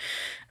 So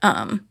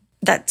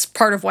that's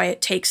part of why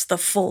it takes the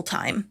full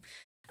time.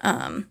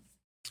 And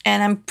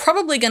I'm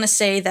probably going to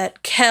say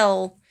that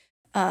Kel,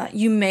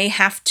 you may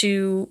have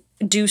to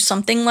do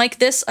something like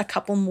this a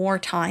couple more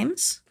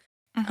times.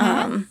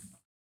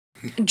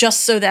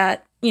 Just so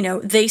that,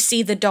 they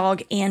see the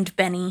dog and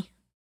Benny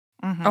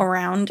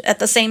around at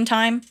the same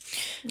time.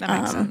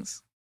 That makes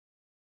sense.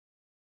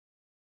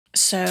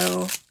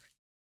 So,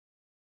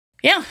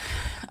 yeah,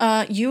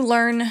 you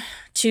learn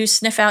to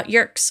sniff out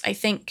Yeerks. I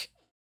think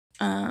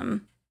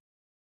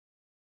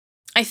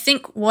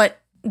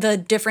what the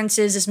difference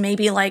is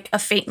maybe like a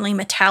faintly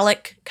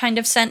metallic kind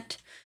of scent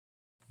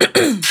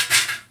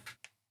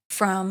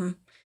from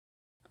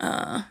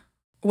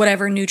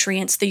whatever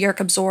nutrients the Yeerk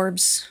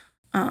absorbs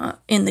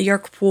in the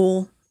Yeerk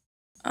pool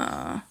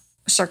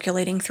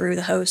circulating through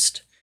the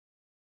host.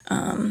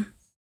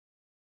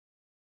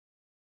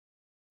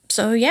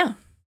 So, yeah.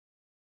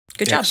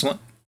 Good job. Excellent.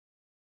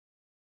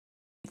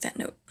 Make that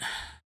note.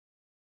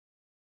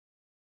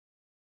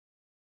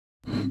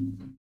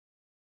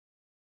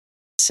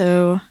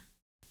 So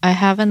I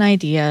have an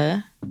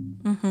idea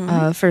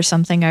for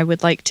something I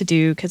would like to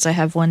do because I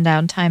have one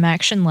downtime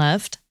action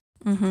left.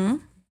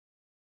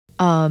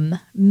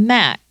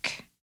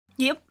 Mac.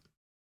 Yep.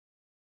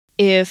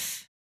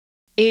 If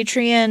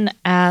Adrian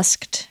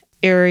asked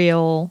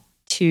Ariel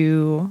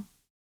to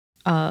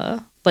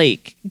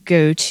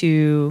go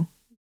to,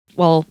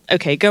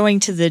 going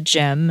to the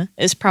gym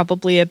is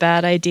probably a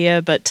bad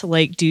idea, but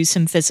to do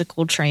some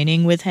physical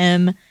training with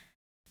him,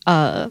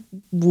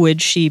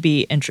 would she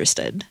be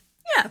interested?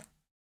 Yeah.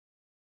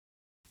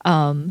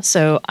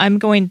 So I'm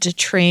going to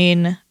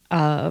train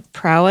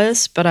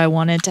prowess, but I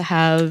wanted to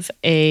have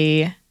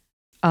a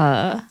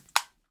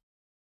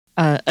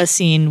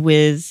scene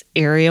with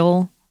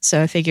Ariel,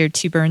 so I figured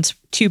two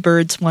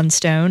birds, one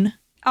stone.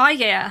 Oh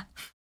yeah.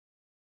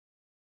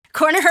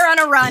 Corner her on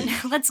a run.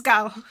 Let's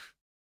go.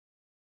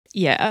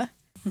 Yeah.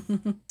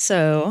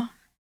 So,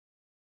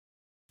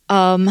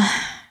 I'm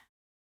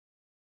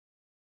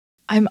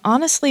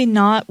honestly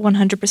not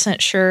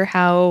 100% sure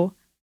how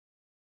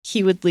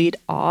he would lead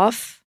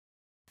off.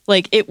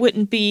 It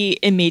wouldn't be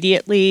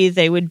immediately.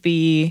 They would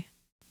be,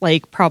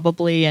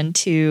 probably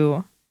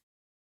into,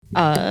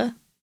 their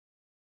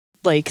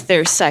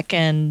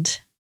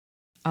second,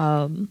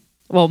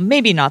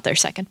 maybe not their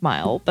second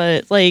mile,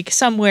 but,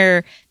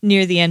 somewhere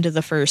near the end of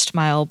the first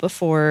mile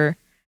before,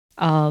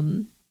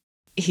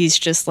 he's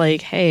just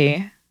like,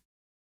 hey,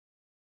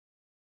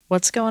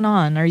 what's going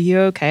on? Are you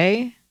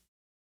okay?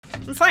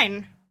 I'm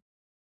fine.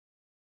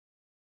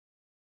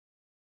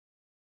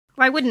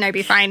 Why wouldn't I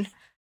be fine?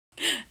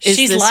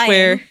 She's lying.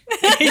 Where,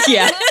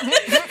 yeah.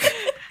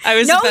 I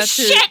was No about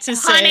shit, to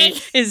say,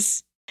 honey.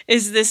 is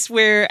this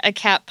where a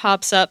cat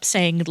pops up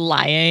saying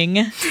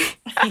lying?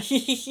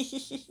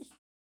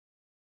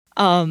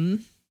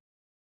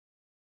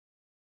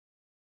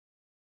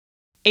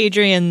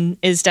 Adrian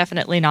is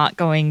definitely not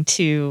going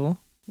to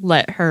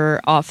let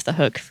her off the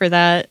hook for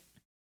that.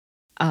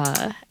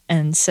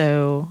 And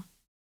so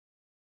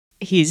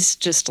he's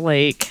just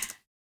like,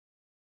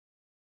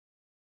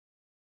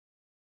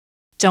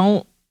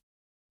 don't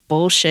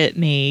bullshit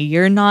me.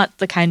 You're not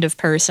the kind of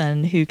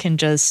person who can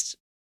just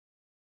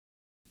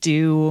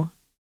do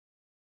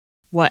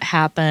what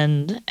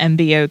happened and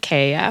be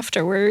okay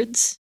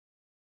afterwards.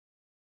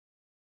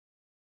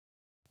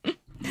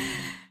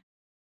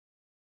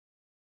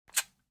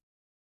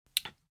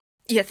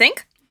 You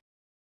think?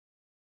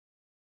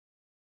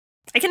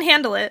 I can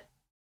handle it.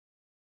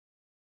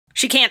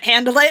 She can't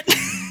handle it.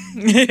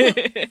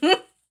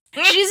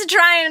 She's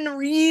trying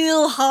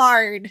real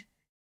hard.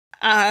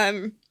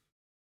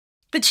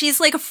 But she's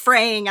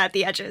fraying at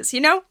the edges,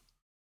 you know?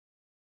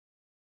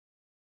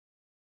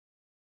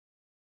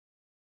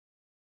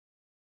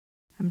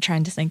 I'm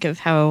trying to think of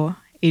how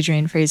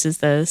Adrian phrases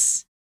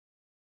this.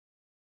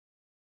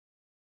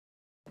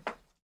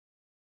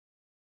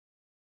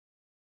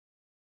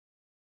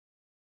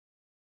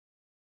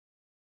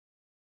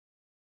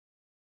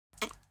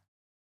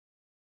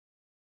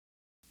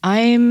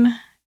 I'm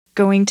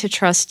going to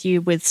trust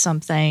you with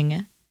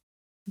something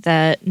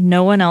that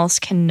no one else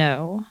can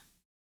know.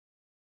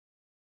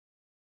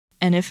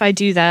 And if I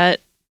do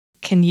that,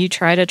 can you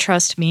try to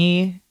trust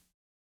me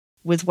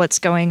with what's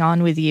going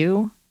on with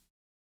you?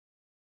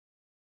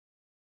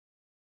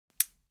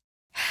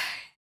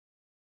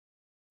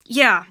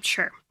 Yeah,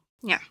 sure.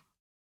 Yeah.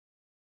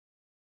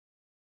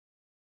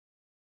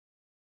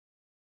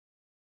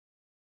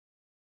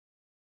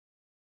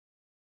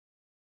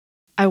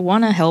 I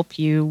want to help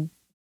you.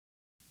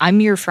 I'm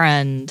your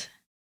friend.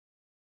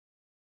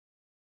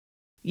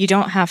 You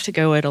don't have to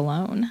go it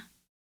alone.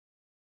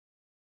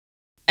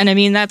 And I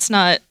mean, that's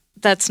not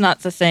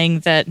the thing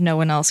that no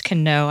one else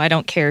can know. I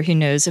don't care who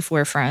knows if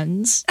we're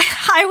friends.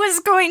 I was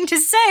going to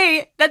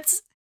say,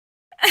 that's...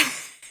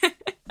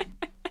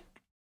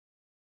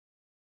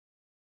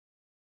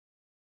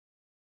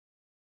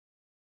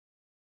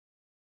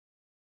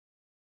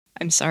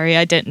 I'm sorry,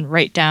 I didn't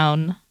write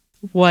down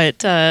what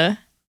the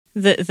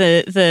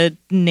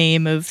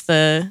name of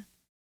the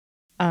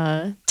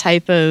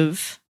type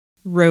of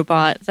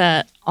robot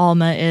that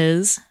Alma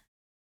is.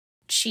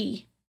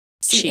 Chi.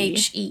 Chi.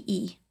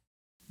 Chee.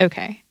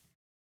 Okay.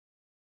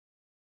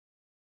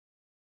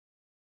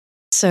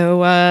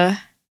 So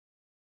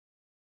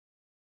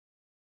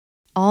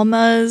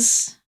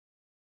Alma's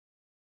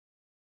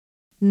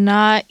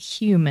not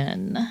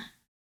human.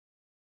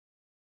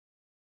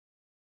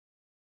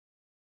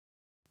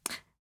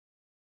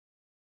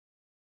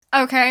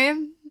 Okay.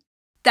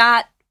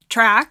 That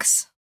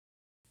tracks.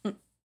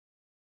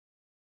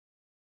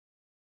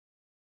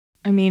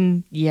 I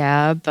mean,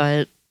 yeah,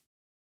 but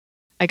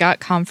I got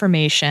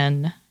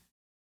confirmation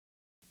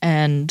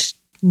and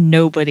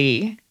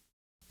nobody,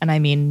 and I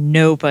mean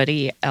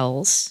nobody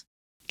else,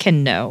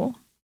 can know.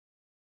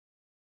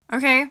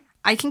 Okay.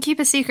 I can keep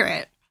a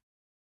secret.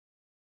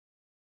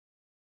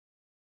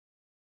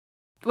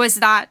 Was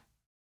that...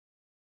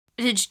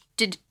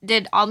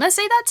 Did Alma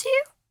say that to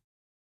you?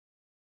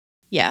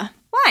 Yeah.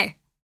 Why?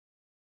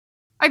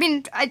 I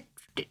mean,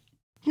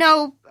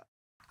 no,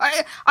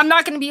 I'm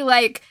not going to be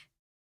like,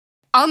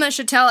 Alma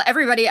should tell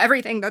everybody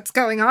everything that's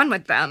going on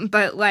with them,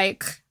 but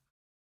like,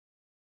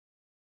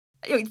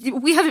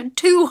 we have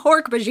 2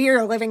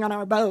 Hork-Bajir living on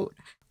our boat.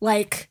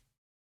 Like,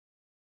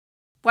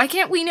 why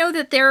can't we know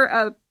that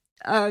they're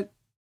a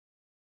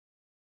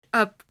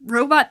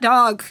robot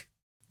dog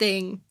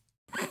thing?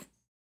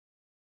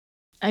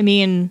 I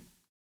mean,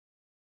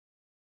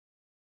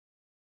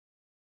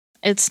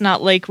 it's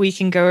not like we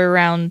can go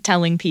around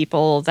telling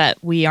people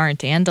that we aren't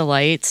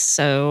Andalites,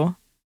 so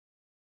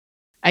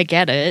I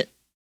get it.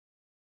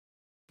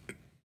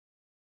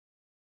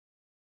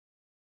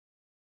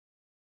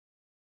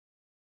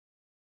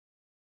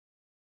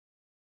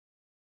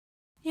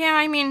 Yeah,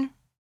 I mean,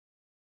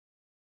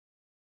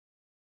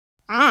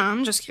 I don't know,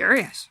 I'm just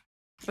curious.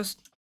 Just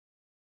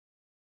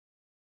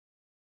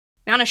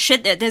the amount of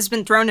shit that has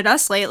been thrown at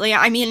us lately.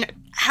 I mean,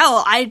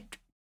 hell, I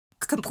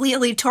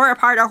completely tore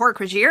apart a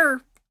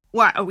Hork-Bajir,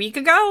 a week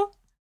ago?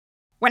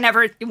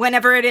 Whenever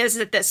it is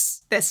that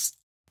this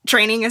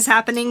training is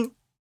happening.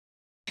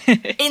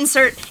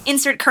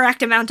 insert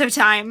correct amount of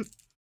time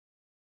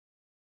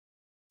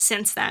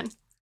since then.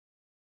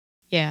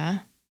 Yeah.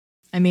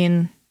 I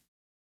mean,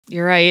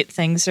 you're right.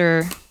 Things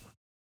are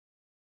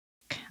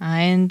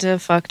kind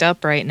of fucked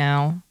up right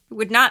now. It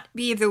would not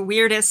be the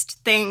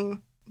weirdest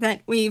thing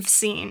that we've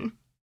seen.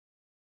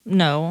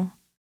 No.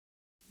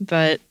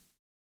 But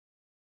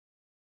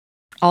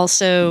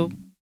also,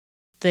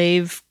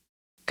 they've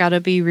got to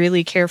be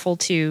really careful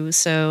too,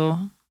 so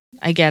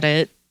I get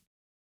it.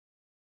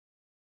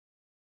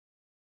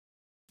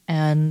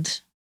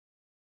 And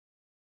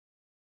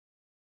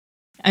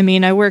I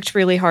mean, I worked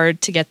really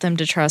hard to get them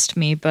to trust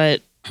me,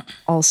 but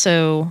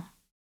also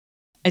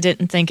I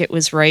didn't think it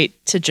was right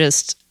to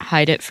just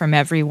hide it from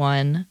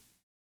everyone.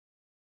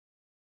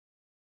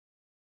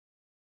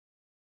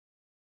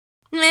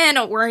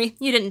 Don't worry.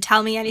 You didn't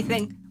tell me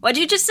anything. What'd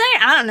you just say?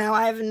 I don't know.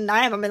 I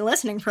haven't been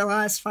listening for the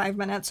last 5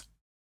 minutes.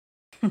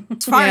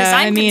 As far as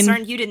I'm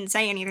concerned, you didn't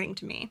say anything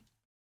to me.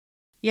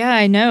 Yeah,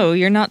 I know.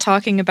 You're not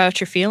talking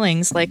about your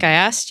feelings like I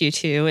asked you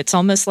to. It's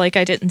almost like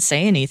I didn't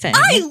say anything.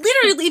 I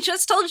literally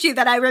just told you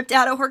that I ripped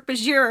out a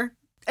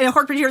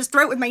Hork-Bajir's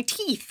throat with my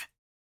teeth.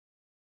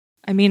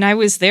 I mean, I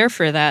was there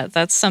for that.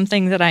 That's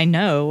something that I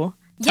know.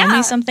 Tell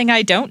me something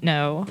I don't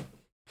know.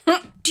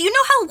 Do you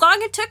know how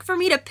long it took for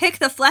me to pick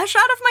the flesh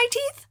out of my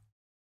teeth?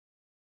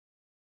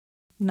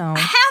 No.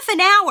 Half an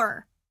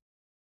hour.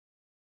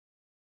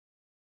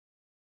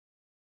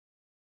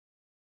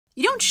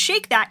 You don't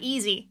shake that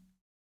easy.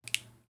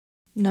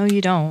 No,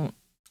 you don't.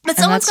 But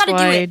someone's got to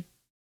do it.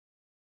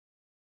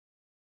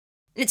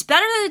 It's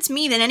better that it's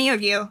me than any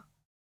of you.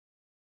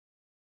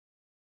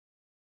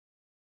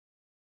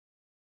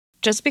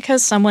 Just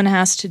because someone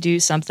has to do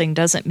something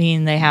doesn't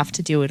mean they have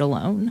to do it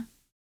alone.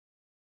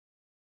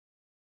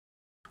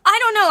 I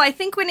don't know. I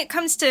think when it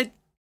comes to,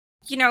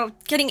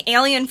 getting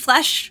alien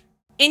flesh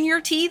in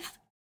your teeth,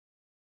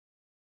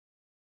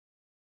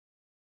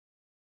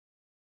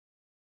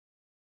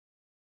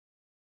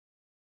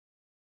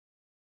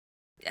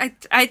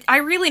 I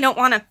really don't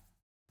want to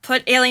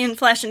put alien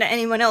flesh into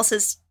anyone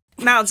else's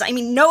mouths. I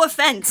mean, no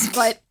offense,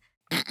 but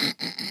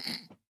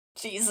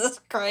Jesus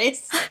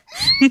Christ.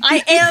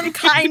 I am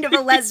kind of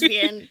a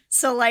lesbian,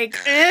 so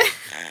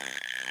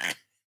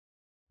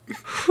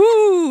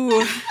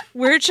Whew.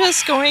 We're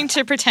just going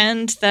to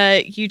pretend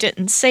that you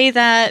didn't say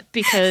that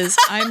because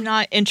I'm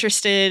not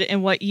interested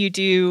in what you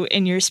do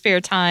in your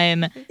spare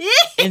time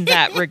in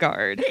that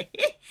regard.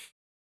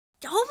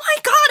 Oh my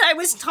god, I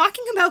was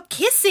talking about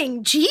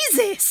kissing.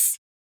 Jesus.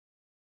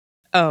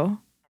 Oh.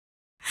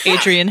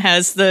 Adrian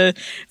has the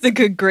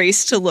good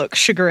grace to look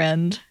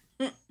chagrined.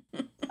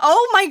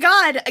 Oh my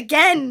god,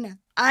 again,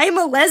 I'm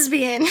a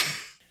lesbian.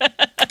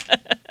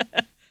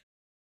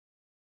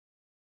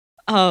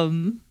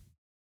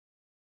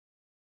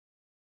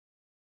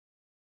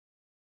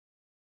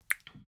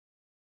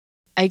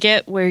 I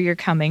get where you're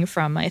coming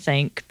from, I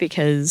think,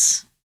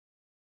 because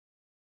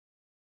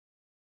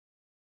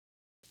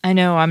I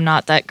know I'm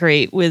not that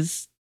great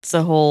with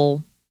the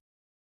whole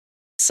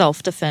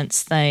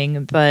self-defense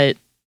thing, but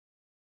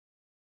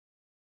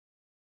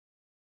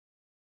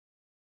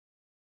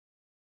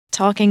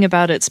talking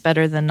about it's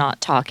better than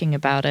not talking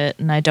about it,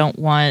 and I don't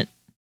want...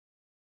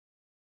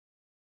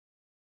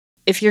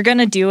 If you're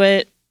gonna do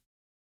it,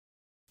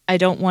 I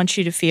don't want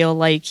you to feel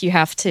like you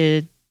have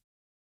to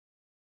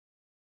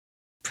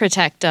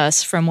protect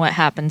us from what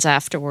happens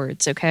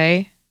afterwards,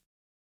 okay?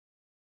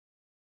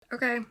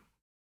 Okay.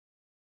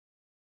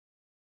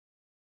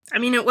 I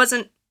mean, it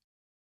wasn't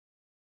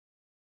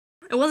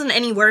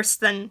any worse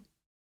than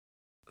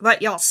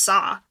what y'all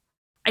saw.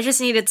 I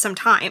just needed some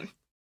time.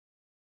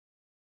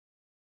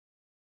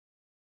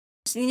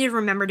 Just needed to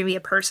remember to be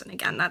a person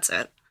again, that's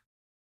it.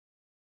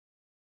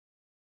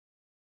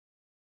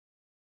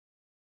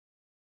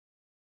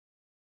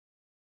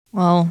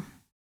 Well,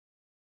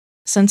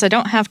 since I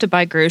don't have to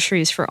buy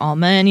groceries for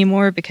Alma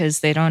anymore because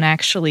they don't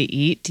actually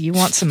eat, do you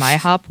want some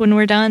IHOP when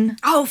we're done?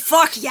 Oh,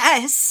 fuck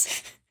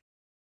yes!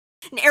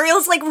 And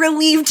Ariel's, like,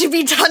 relieved to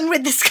be done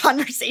with this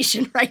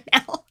conversation right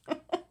now.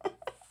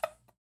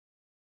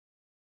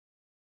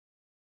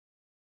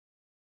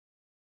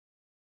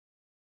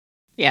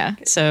 Yeah,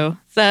 so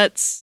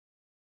that's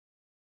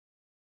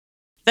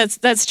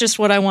just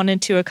what I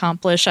wanted to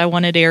accomplish. I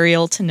wanted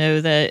Ariel to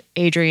know that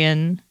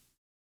Adrian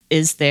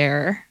is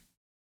there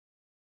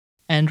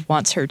and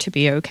wants her to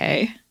be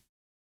okay.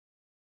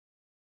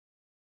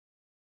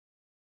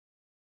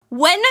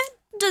 When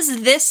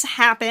does this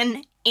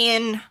happen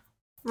in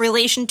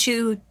relation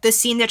to the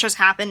scene that just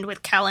happened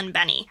with Kel and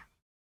Benny?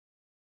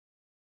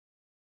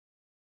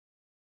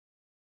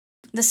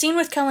 The scene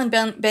with Kel and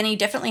Benny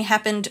definitely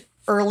happened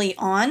early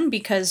on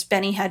because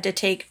Benny had to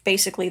take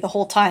basically the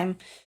whole time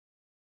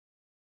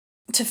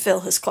to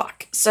fill his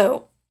clock.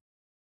 So,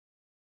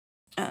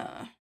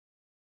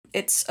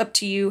 it's up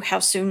to you how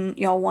soon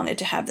y'all wanted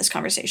to have this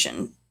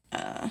conversation.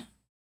 I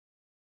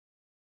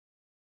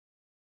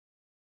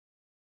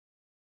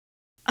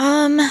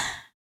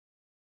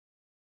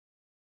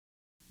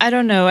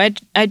don't know.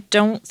 I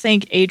don't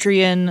think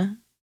Adrian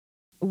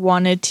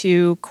wanted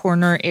to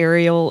corner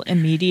Ariel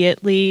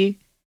immediately.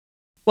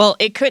 Well,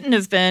 it couldn't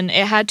have been.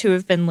 It had to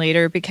have been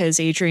later because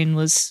Adrian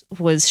was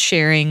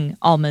sharing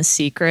Alma's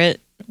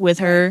secret with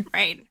her.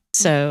 Right.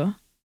 So.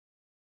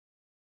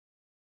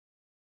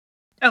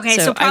 Okay,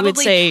 so probably I would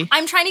say,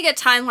 I'm trying to get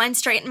timelines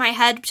straight in my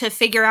head to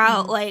figure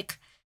out, like,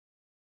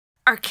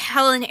 are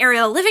Kel and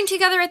Ariel living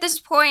together at this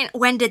point?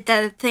 When did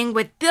the thing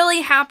with Billy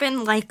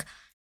happen? Like,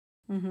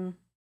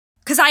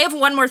 because I have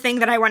one more thing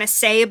that I want to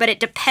say, but it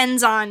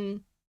depends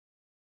on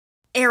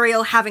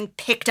Ariel having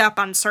picked up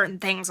on certain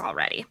things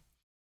already.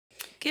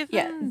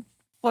 Given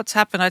what's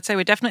happened, I'd say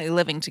we're definitely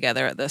living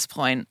together at this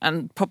point,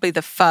 and probably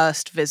the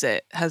first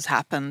visit has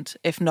happened,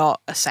 if not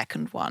a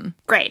second one.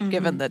 Great.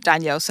 Given that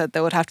Danielle said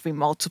there would have to be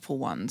multiple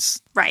ones.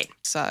 Right.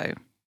 So.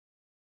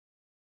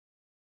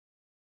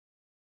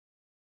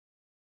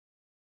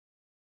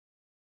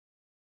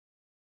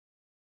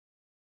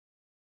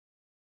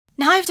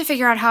 Now I have to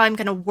figure out how I'm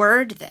going to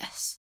word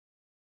this.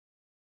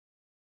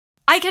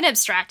 I can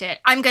abstract it.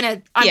 I'm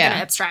gonna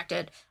abstract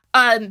it.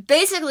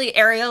 Basically,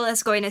 Ariel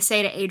is going to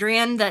say to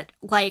Adrian that,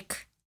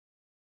 like,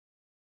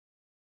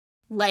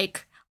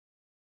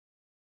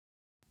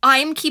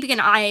 I'm keeping an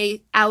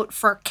eye out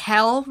for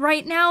Kel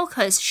right now,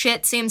 because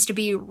shit seems to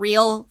be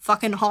real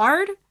fucking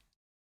hard.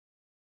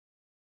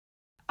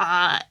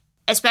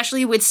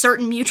 Especially with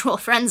certain mutual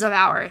friends of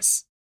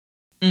ours.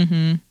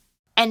 Mm-hmm.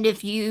 And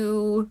if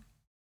you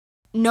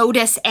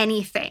notice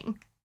anything,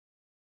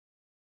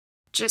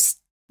 just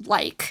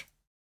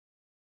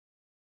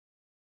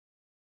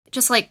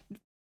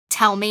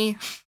tell me.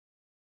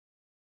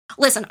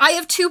 Listen, I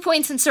have 2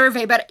 points in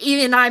survey, but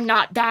even I'm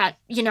not that,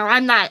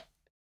 I'm not,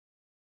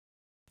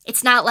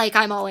 it's not like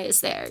I'm always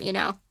there,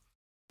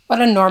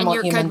 What a normal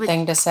human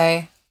thing to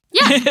say.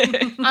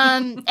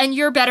 Yeah. And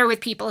you're better with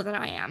people than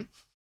I am.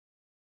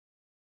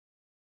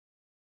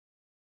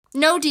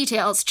 No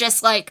details,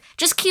 just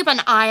keep an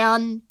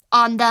eye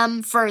on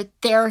them for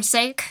their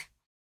sake.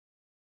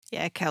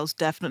 Yeah, Kel's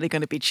definitely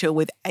going to be chill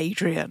with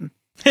Adrian.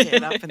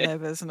 Getting up in their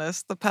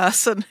business, the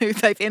person who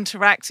they've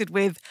interacted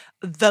with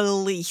the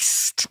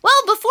least. Well,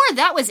 before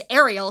that was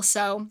Ariel,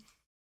 so.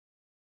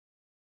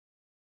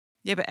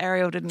 Yeah, but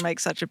Ariel didn't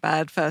make such a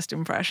bad first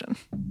impression.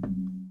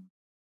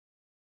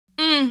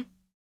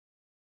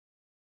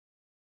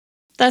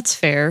 That's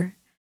fair.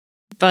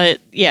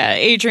 But yeah,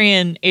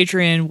 Adrian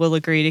will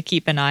agree to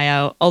keep an eye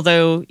out.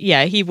 Although,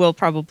 yeah, he will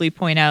probably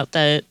point out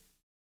that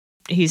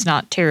he's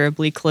not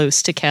terribly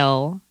close to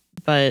Kel,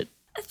 but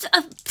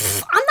I'm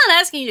not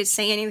asking you to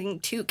say anything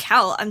to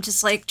Kel. I'm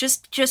just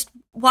just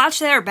watch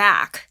their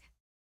back.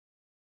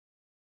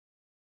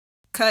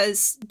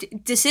 Because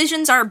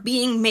decisions are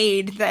being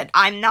made that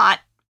I'm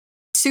not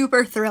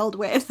super thrilled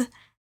with.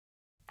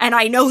 And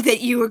I know that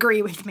you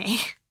agree with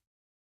me.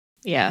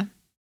 Yeah.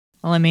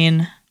 Well, I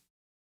mean,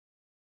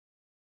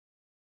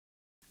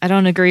 I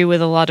don't agree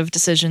with a lot of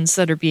decisions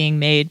that are being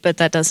made, but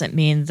that doesn't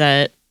mean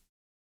that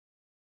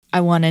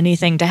I want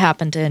anything to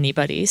happen to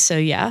anybody. So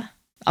yeah,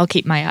 I'll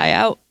keep my eye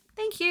out.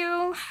 Thank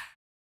you.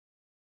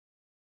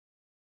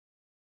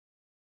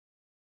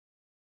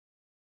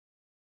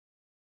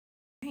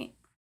 Right.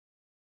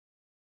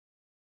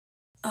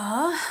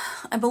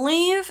 I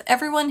believe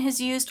everyone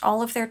has used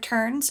all of their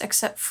turns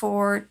except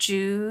for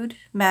Jude,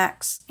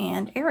 Max,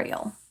 and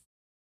Ariel.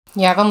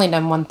 Yeah, I've only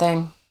done one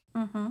thing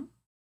Mm-hmm.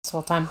 this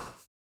whole time.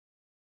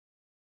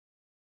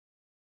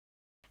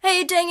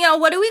 Hey, Danielle,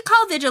 what do we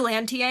call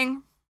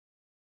vigilanteing?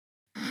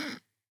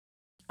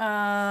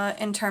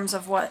 In terms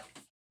of what?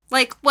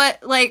 Like, what,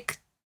 like,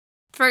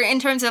 in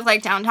terms of,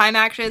 like, downtime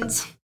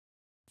actions?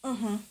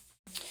 Mm-hmm.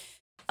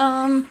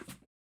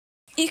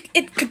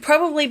 It could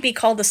probably be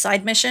called a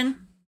side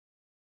mission.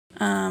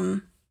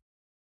 I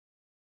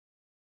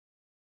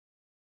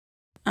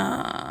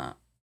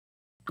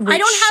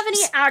don't have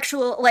any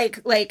actual,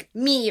 like,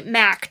 me,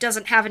 Mac,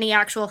 doesn't have any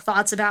actual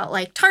thoughts about,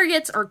 like,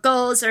 targets or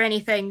goals or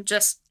anything,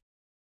 just...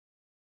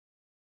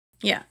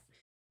 Yeah.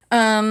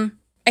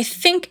 I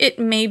think it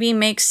maybe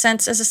makes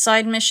sense as a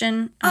side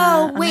mission.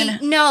 Oh,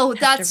 wait, no,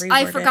 that's...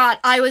 I forgot.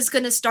 I was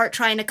gonna start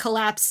trying to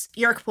collapse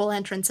Yeerkpool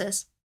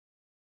entrances.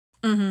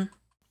 Mm-hmm.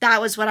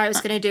 That was what I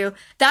was gonna do.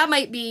 That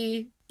might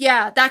be...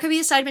 Yeah, that could be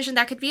a side mission.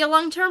 That could be a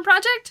long-term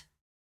project?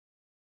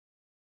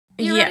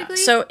 Yeah, Theoretically?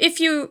 so if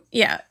you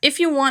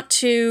want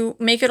to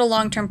make it a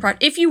long-term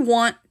project, if you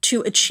want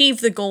to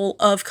achieve the goal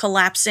of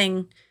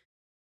collapsing,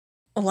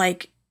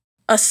 like,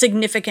 a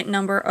significant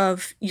number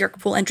of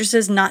Yeerkpool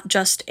entrances, not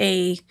just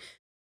a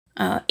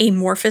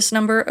amorphous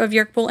number of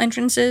Yeerkpool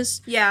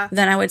entrances, Yeah.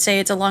 then I would say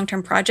it's a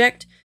long-term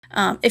project.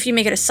 If you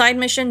make it a side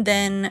mission,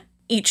 then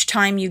each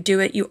time you do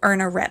it, you earn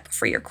a rep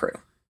for your crew.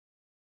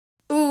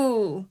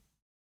 Ooh.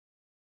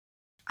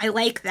 I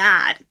like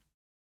that.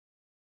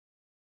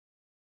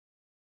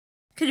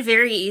 Could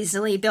very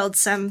easily build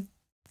some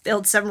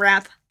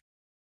rep.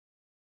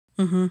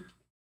 Mm-hmm.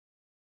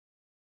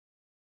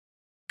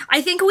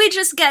 I think we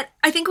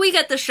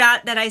get the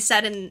shot that I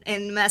said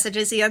in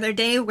messages the other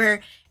day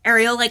where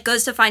Ariel, like,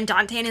 goes to find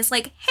Dante and is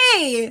like,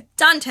 "Hey,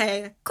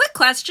 Dante, quick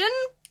question.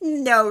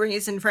 No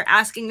reason for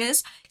asking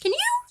this. Can you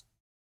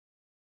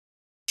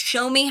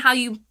show me how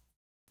you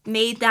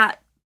made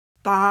that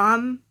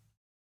bomb?"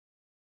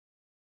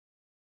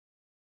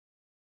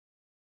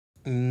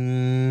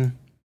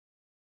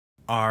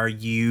 Are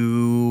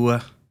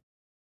you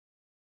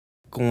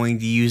going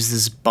to use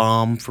this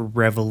bomb for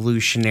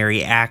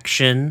revolutionary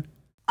action?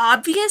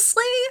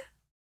 Obviously.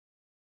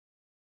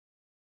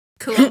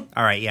 Cool.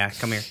 All right, yeah,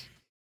 come here.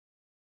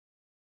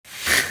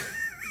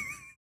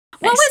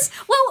 What was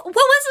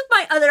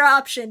my other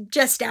option?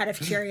 Just out of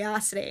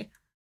curiosity.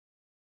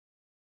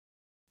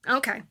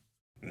 Okay.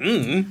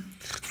 Mm.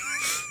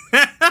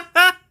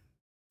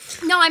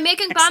 No, I'm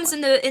making bombs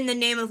in the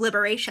name of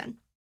liberation.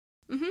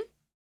 Mm-hmm.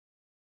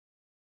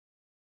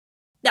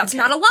 That's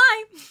not a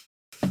lie.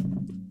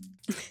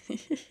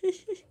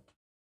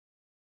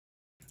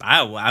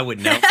 I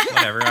wouldn't know.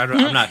 Whatever.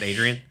 I'm not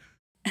Adrian.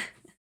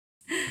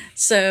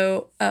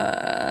 So,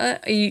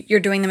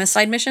 you're doing them as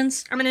side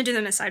missions? I'm gonna do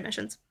them as side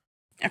missions.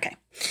 Okay.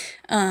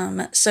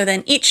 So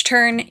then each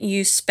turn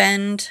you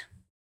spend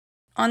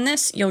on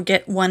this, you'll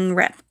get 1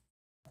 rep.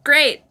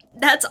 Great.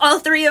 That's all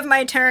 3 of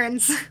my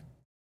turns.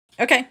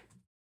 Okay.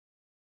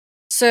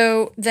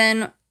 So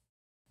then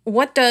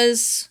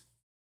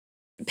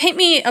paint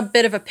me a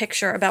bit of a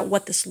picture about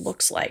what this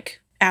looks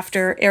like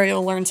after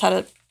Ariel learns how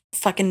to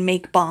fucking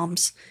make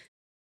bombs.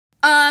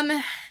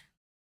 Ariel's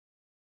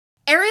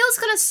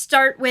gonna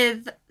start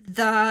with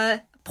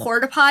the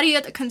porta potty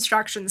at the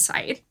construction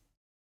site.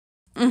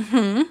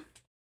 Mm-hmm.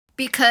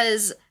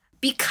 Because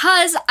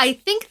I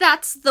think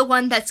that's the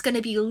one that's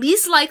gonna be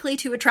least likely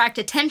to attract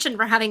attention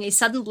for having a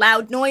sudden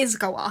loud noise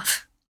go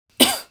off.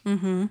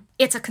 Mm-hmm.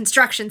 It's a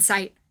construction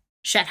site.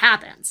 Shit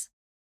happens.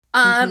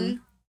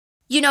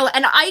 You know,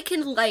 and I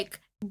can, like,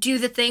 do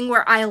the thing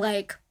where I,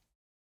 like...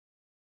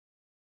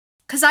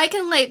 Because I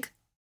can, like,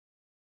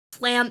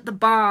 plant the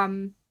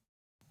bomb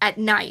at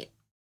night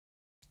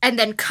and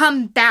then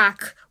come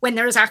back when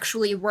there's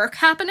actually work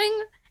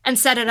happening and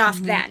set it off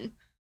then.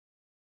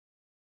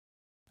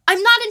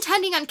 I'm not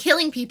intending on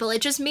killing people.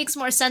 It just makes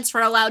more sense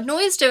for a loud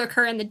noise to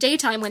occur in the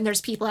daytime when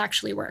there's people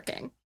actually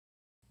working.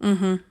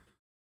 Mm-hmm.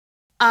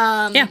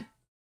 Yeah.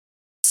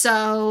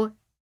 So...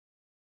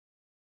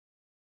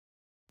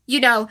 You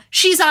know,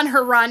 she's on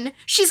her run.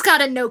 She's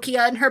got a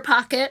Nokia in her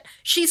pocket.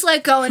 She's,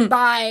 like, going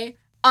by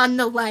on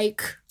the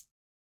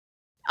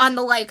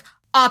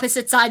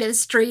opposite side of the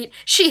street.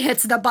 She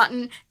hits the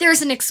button.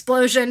 There's an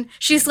explosion.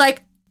 She's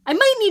like, I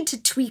might need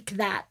to tweak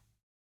that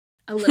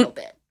a little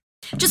bit.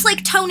 Just,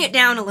 like, tone it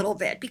down a little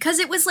bit because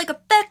it was, like,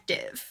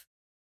 effective.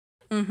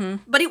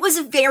 Mm-hmm. But it was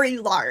very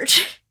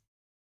large.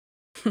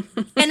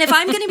 And if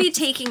I'm going to be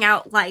taking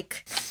out,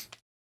 like,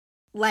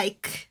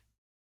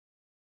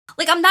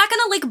 I'm not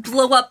gonna, like,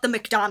 blow up the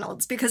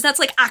McDonald's, because that's,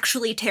 like,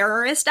 actually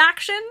terrorist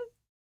action.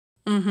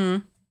 Mm-hmm.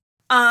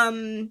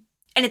 And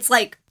it's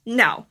like,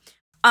 no.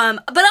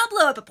 But I'll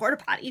blow up a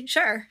porta potty,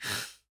 sure.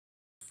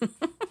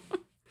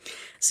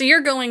 So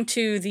you're going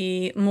to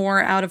the more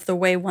out of the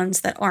way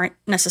ones that aren't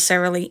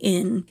necessarily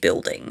in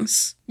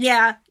buildings.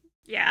 Yeah.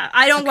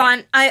 I don't Okay.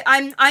 want.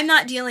 I'm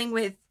not dealing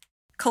with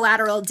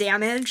collateral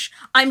damage.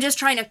 I'm just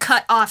trying to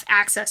cut off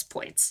access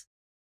points.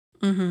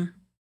 Mm-hmm.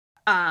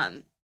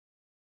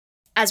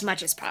 As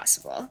much as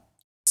possible.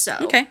 So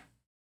Okay.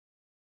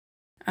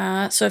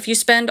 So if you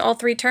spend all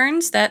 3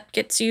 turns, that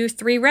gets you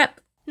 3 rep.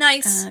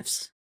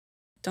 nice.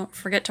 Don't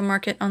forget to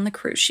mark it on the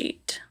crew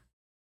sheet.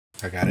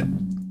 I got it.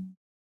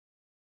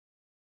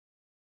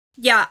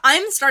 Yeah,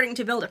 I'm starting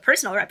to build a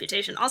personal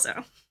reputation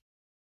also.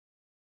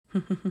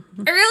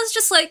 Ariel's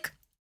just like,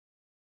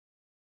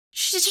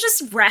 she's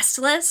just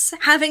restless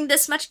having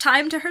this much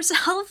time to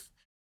herself.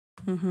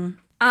 Mm-hmm.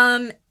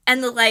 And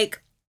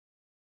the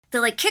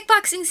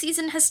kickboxing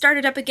season has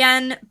started up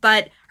again,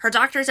 but her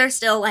doctors are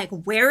still like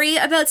wary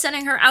about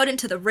sending her out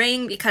into the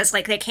ring because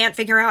like they can't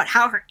figure out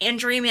how her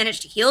injury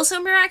managed to heal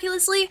so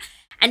miraculously.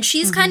 And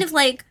she's kind of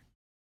like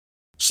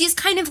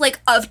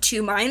of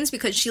two minds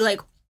because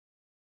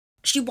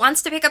she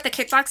wants to pick up the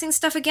kickboxing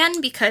stuff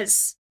again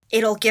because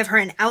it'll give her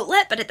an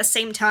outlet, but at the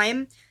same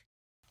time,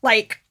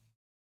 like,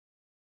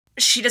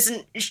 she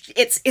doesn't,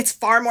 it's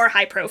far more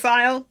high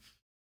profile.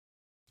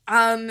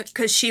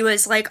 Because she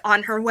was, like,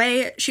 on her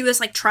way, she was,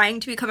 like, trying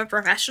to become a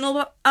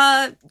professional,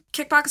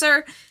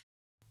 kickboxer.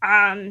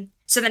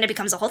 So then it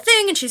becomes a whole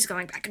thing, and she's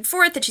going back and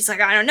forth, and she's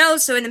like, I don't know,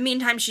 so in the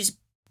meantime, she's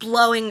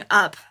blowing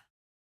up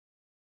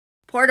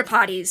porta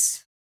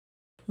potties.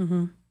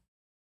 Mm-hmm.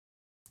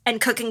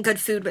 And cooking good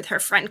food with her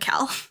friend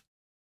Kel.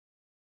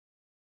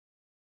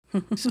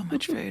 So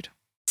much food.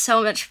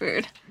 So much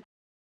food.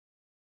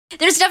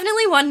 There's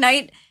definitely one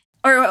night,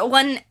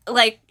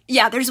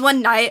 there's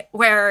one night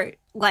where,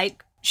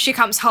 like, she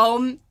comes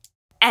home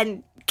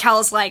and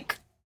Kel's, like,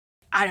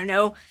 I don't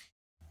know,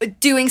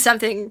 doing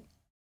something.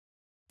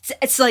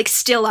 It's, like,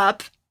 still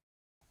up.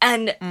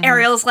 And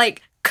Ariel's,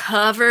 like,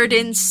 covered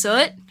in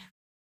soot.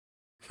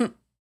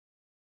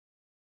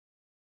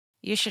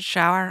 You should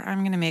shower.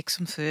 I'm going to make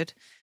some food.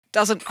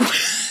 Doesn't.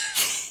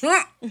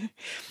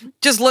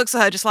 Just looks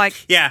at her, just like,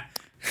 Yeah.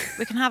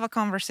 we can have a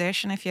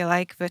conversation if you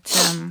like, but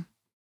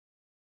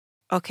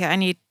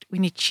okay, we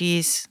need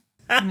cheese.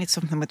 I need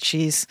something with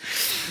cheese.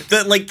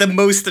 The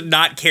most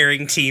not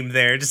caring team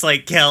there. Just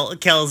like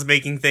Kel's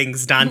making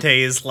things.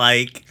 Dante is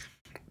like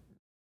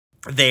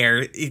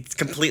there. It's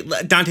complete.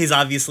 Dante's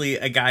obviously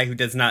a guy who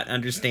does not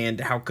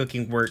understand how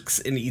cooking works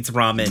and eats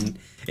ramen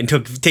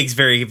and takes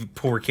very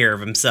poor care of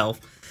himself.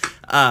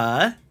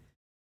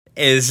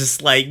 Is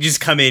just like,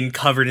 just come in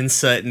covered in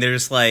soot and they're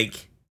just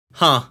like,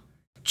 huh,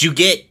 did you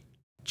get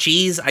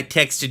cheese? I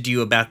texted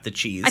you about the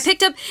cheese. I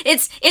picked up,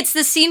 it's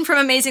the scene from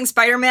Amazing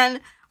Spider-Man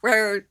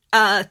where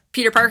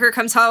Peter Parker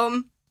comes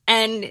home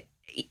and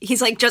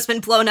he's like just been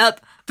blown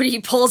up, but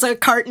he pulls a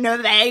carton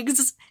of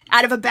eggs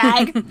out of a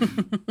bag.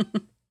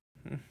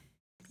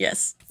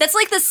 Yes. That's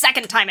like the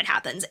second time it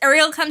happens.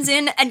 Ariel comes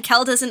in and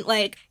Kel's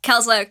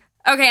like,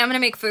 okay, I'm gonna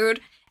make food.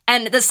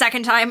 And the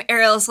second time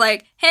Ariel's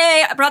like,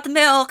 hey, I brought the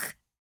milk.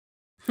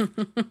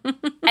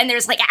 And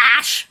there's like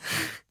ash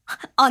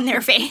on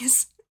their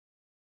face.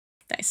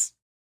 Nice.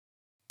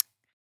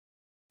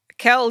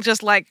 Kel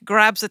just like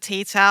grabs a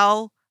tea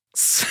towel,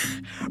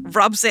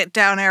 rubs it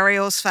down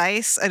Ariel's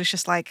face, and it's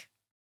just like,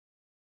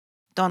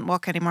 don't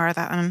walk any more of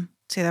that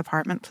to the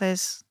apartment,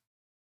 please.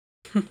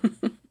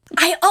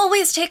 I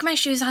always take my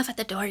shoes off at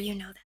the door, you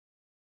know that.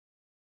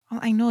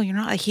 Well, I know, you're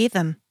not a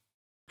heathen.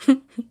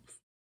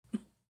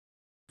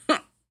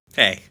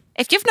 Hey.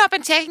 If you've not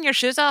been taking your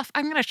shoes off,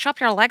 I'm going to chop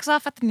your legs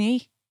off at the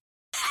knee.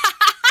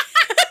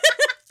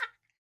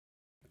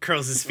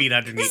 Curls his feet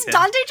underneath Is him.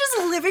 Dante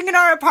just living in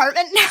our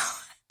apartment now?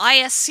 I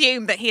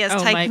assume that he has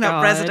Oh my taken up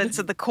God. residence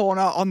in the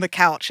corner on the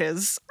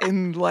couches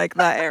in like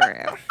that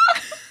area.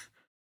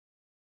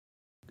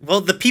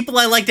 Well, the people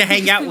I like to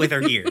hang out with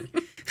are here.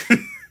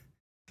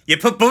 You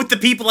put both the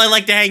people I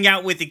like to hang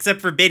out with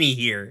except for Benny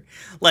here.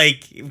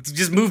 Like,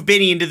 just move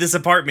Benny into this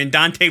apartment.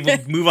 Dante will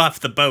move off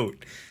the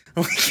boat.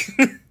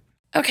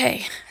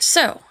 Okay,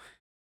 so,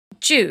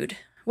 Jude,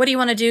 what do you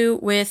want to do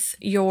with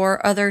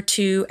your other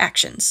 2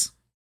 actions?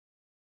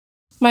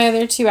 My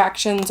other 2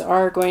 actions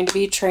are going to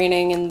be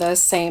training in the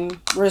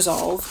same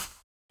resolve.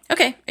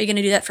 Okay, are you going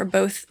to do that for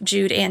both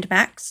Jude and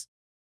Max?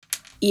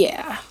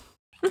 Yeah.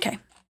 Okay,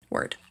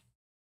 word.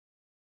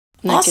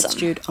 And that gets Awesome.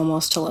 Jude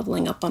almost to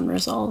leveling up on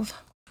resolve.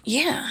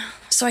 Yeah,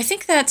 so I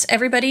think that's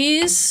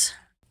everybody's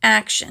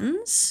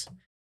actions.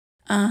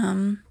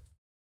 I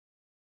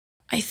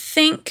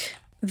think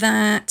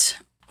that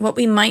what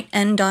we might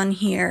end on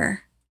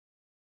here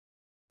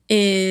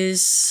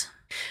is,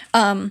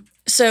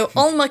 so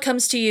Ulma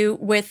comes to you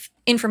with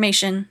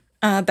information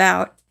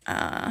about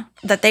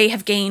that they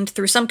have gained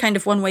through some kind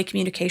of one-way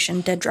communication,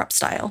 dead drop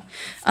style,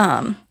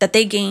 that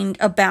they gained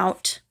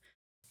about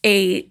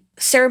a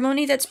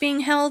ceremony that's being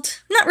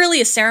held. Not really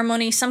a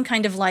ceremony, some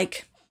kind of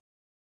like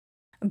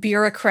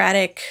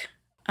bureaucratic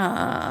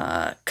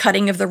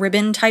cutting of the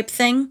ribbon type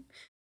thing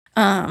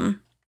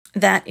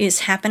that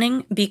is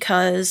happening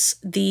because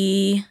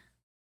the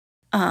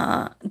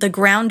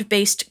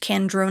ground-based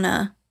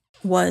Kandrona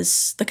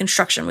the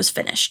construction was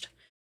finished.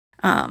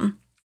 And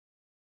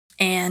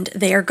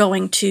they are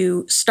going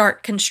to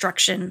start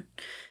construction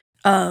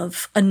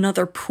of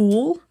another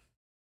pool.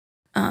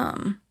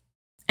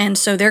 And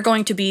so they're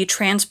going to be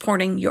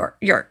transporting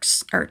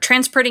Yeerks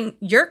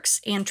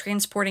and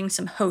transporting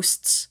some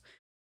hosts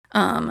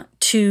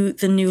to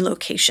the new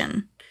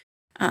location.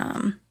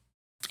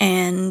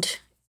 And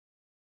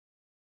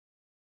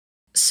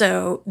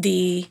so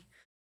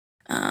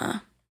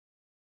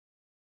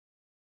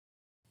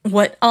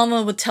what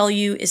Alma would tell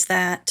you is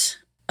that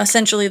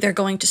essentially they're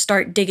going to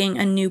start digging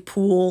a new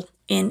pool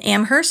in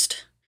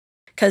Amherst,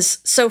 because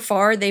so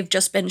far they've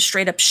just been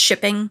straight up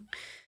shipping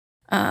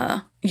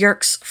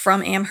Yeerks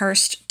from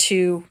Amherst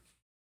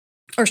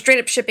straight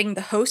up shipping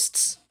the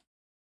hosts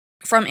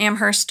from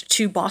Amherst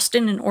to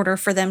Boston in order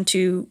for them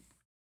to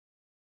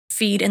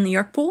feed in the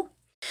Yeerk pool.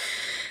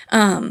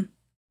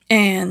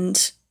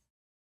 And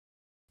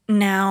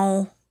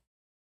now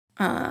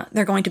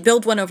they're going to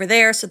build one over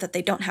there so that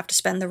they don't have to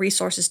spend the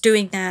resources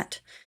doing that.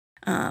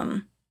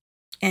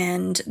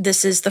 And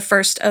this is the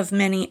first of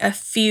a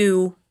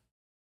few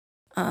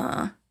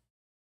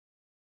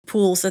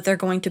pools that they're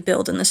going to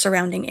build in the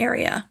surrounding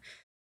area,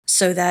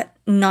 so that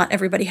not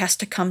everybody has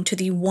to come to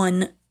the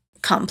one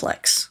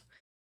complex.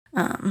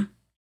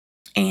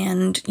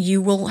 And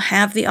you will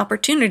have the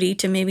opportunity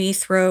to maybe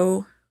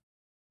throw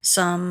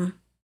some,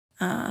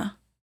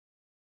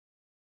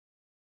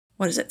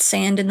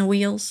 sand in the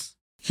wheels?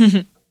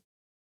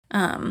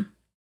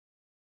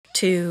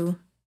 To,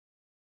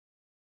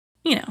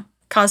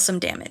 cause some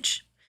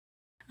damage.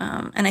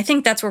 And I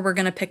think that's where we're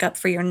going to pick up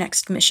for your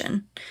next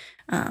mission.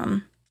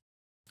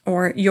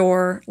 Or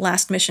your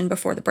last mission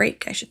before the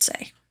break, I should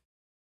say.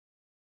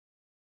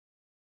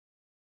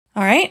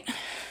 All right.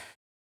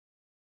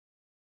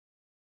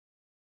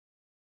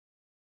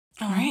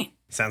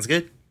 Sounds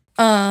good.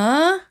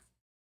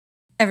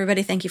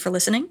 Everybody, thank you for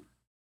listening.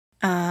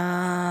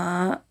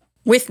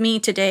 With me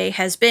today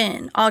has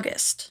been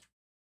August.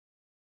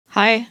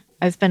 Hi,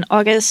 I've been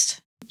August.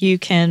 You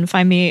can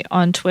find me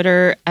on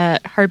Twitter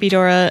at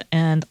Harbydora,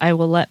 and I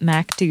will let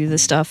Mac do the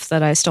stuff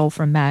that I stole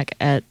from Mac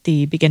at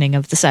the beginning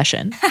of the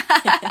session.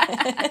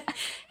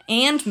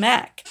 And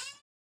Mac.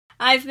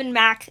 I've been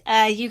Mac.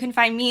 You can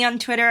find me on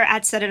Twitter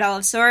at Citadel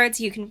of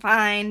Swords. You can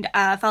find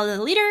Follow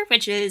the Leader,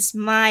 which is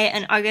my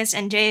and August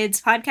and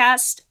Jade's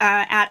podcast,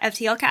 at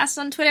FTLcast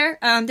on Twitter.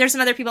 There's some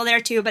other people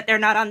there too, but they're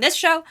not on this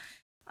show.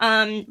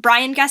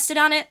 Brian guested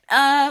on it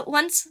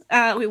once.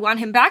 We want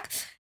him back.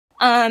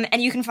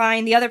 And you can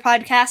find the other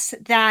podcasts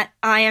that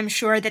I am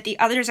sure that the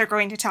others are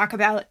going to talk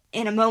about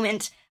in a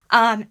moment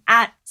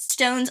at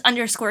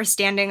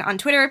Stones_standing on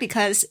Twitter,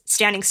 because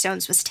Standing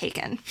Stones was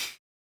taken.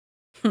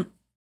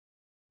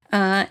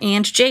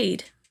 And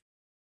Jade.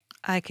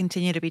 I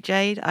continue to be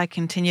Jade. I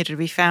continue to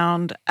be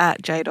found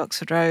at Jade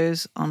Oxford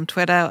Rose on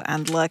Twitter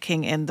and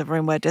lurking in the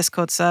Roomware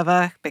Discord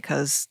server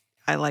because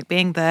I like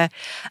being there.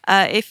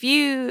 If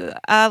you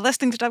are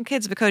listening to Dumb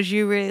Kids because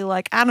you really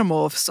like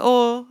Animorphs,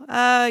 or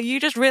you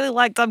just really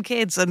like Dumb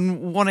Kids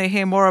and want to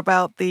hear more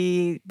about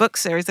the book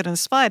series that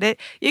inspired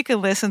it, you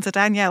can listen to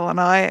Danielle and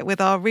I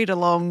with our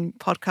read-along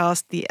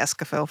podcast, The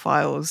Escafil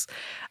Files.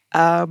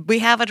 We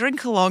have a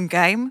drink-along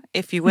game,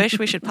 if you wish.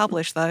 We should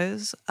publish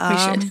those. We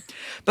should.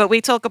 But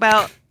we talk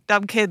about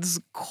Dumb Kids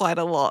quite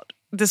a lot,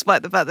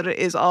 despite the fact that it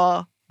is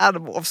our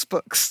Animorphs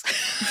books.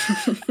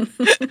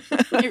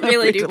 You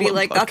really do be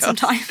like that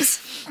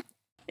sometimes.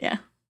 Yeah.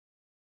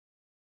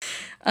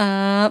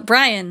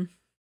 Brian.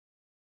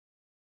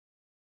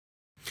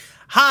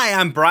 Hi,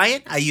 I'm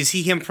Brian. I use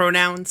he, him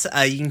pronouns.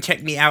 You can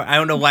check me out. I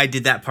don't know why I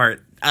did that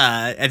part.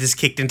 I just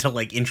kicked into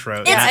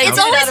intro. It's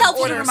always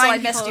helpful to order, remind so I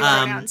people missed of you.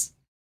 pronouns.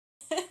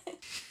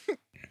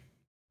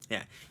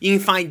 Yeah. You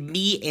can find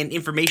me and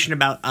information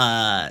about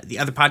the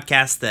other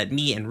podcasts that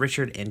me and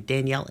Richard and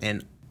Danielle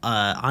and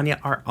Anya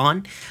are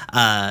on.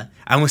 I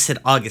almost said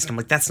August. I'm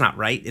like, that's not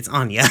right. It's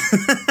Anya.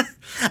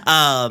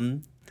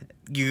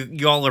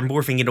 You all are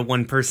morphing into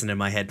one person in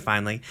my head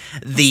finally.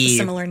 The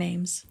similar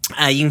names.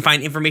 You can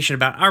find information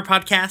about our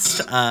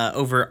podcast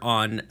over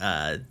on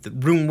the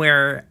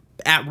Roomware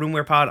at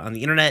Roomware Pod on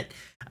the internet.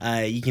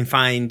 You can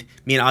find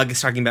me and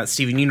August talking about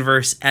Steven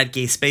Universe at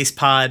Gay Space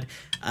Pod.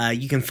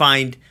 You can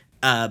find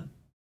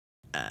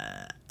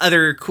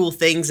other cool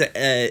things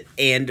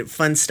and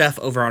fun stuff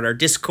over on our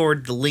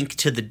Discord. The link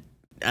to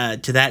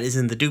that is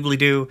in the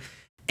doobly-doo.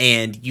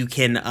 And you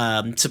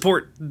can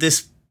support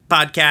this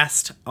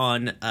podcast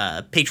on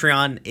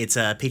Patreon. It's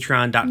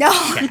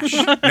patreon.cash.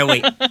 No,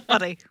 wait.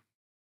 Buddy.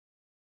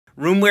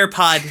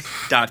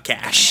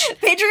 Roomwarepod.cash.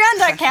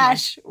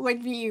 Patreon.cash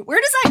would be... Where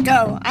does that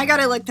go? I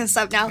gotta look this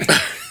up now.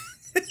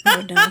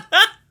 Oh, no.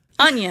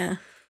 Anya.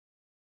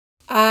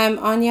 I'm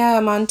Anya.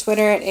 I'm on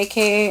Twitter at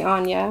AKA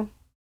Anya.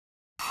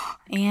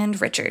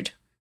 And Richard.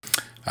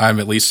 I'm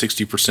at least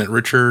 60%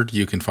 Richard.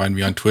 You can find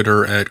me on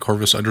Twitter at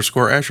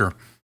Corvus_Azure.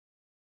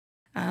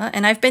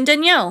 And I've been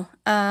Danielle.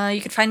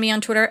 You can find me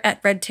on Twitter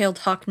at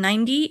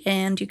RedtailedHawk90,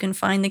 and you can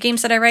find the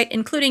games that I write,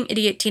 including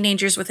Idiot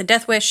Teenagers with a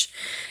Death Wish,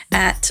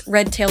 at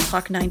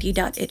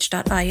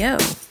redtailedhawk90.itch.io.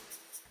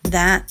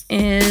 that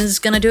is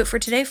going to do it for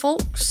today,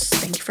 folks.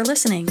 Thank you for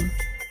listening.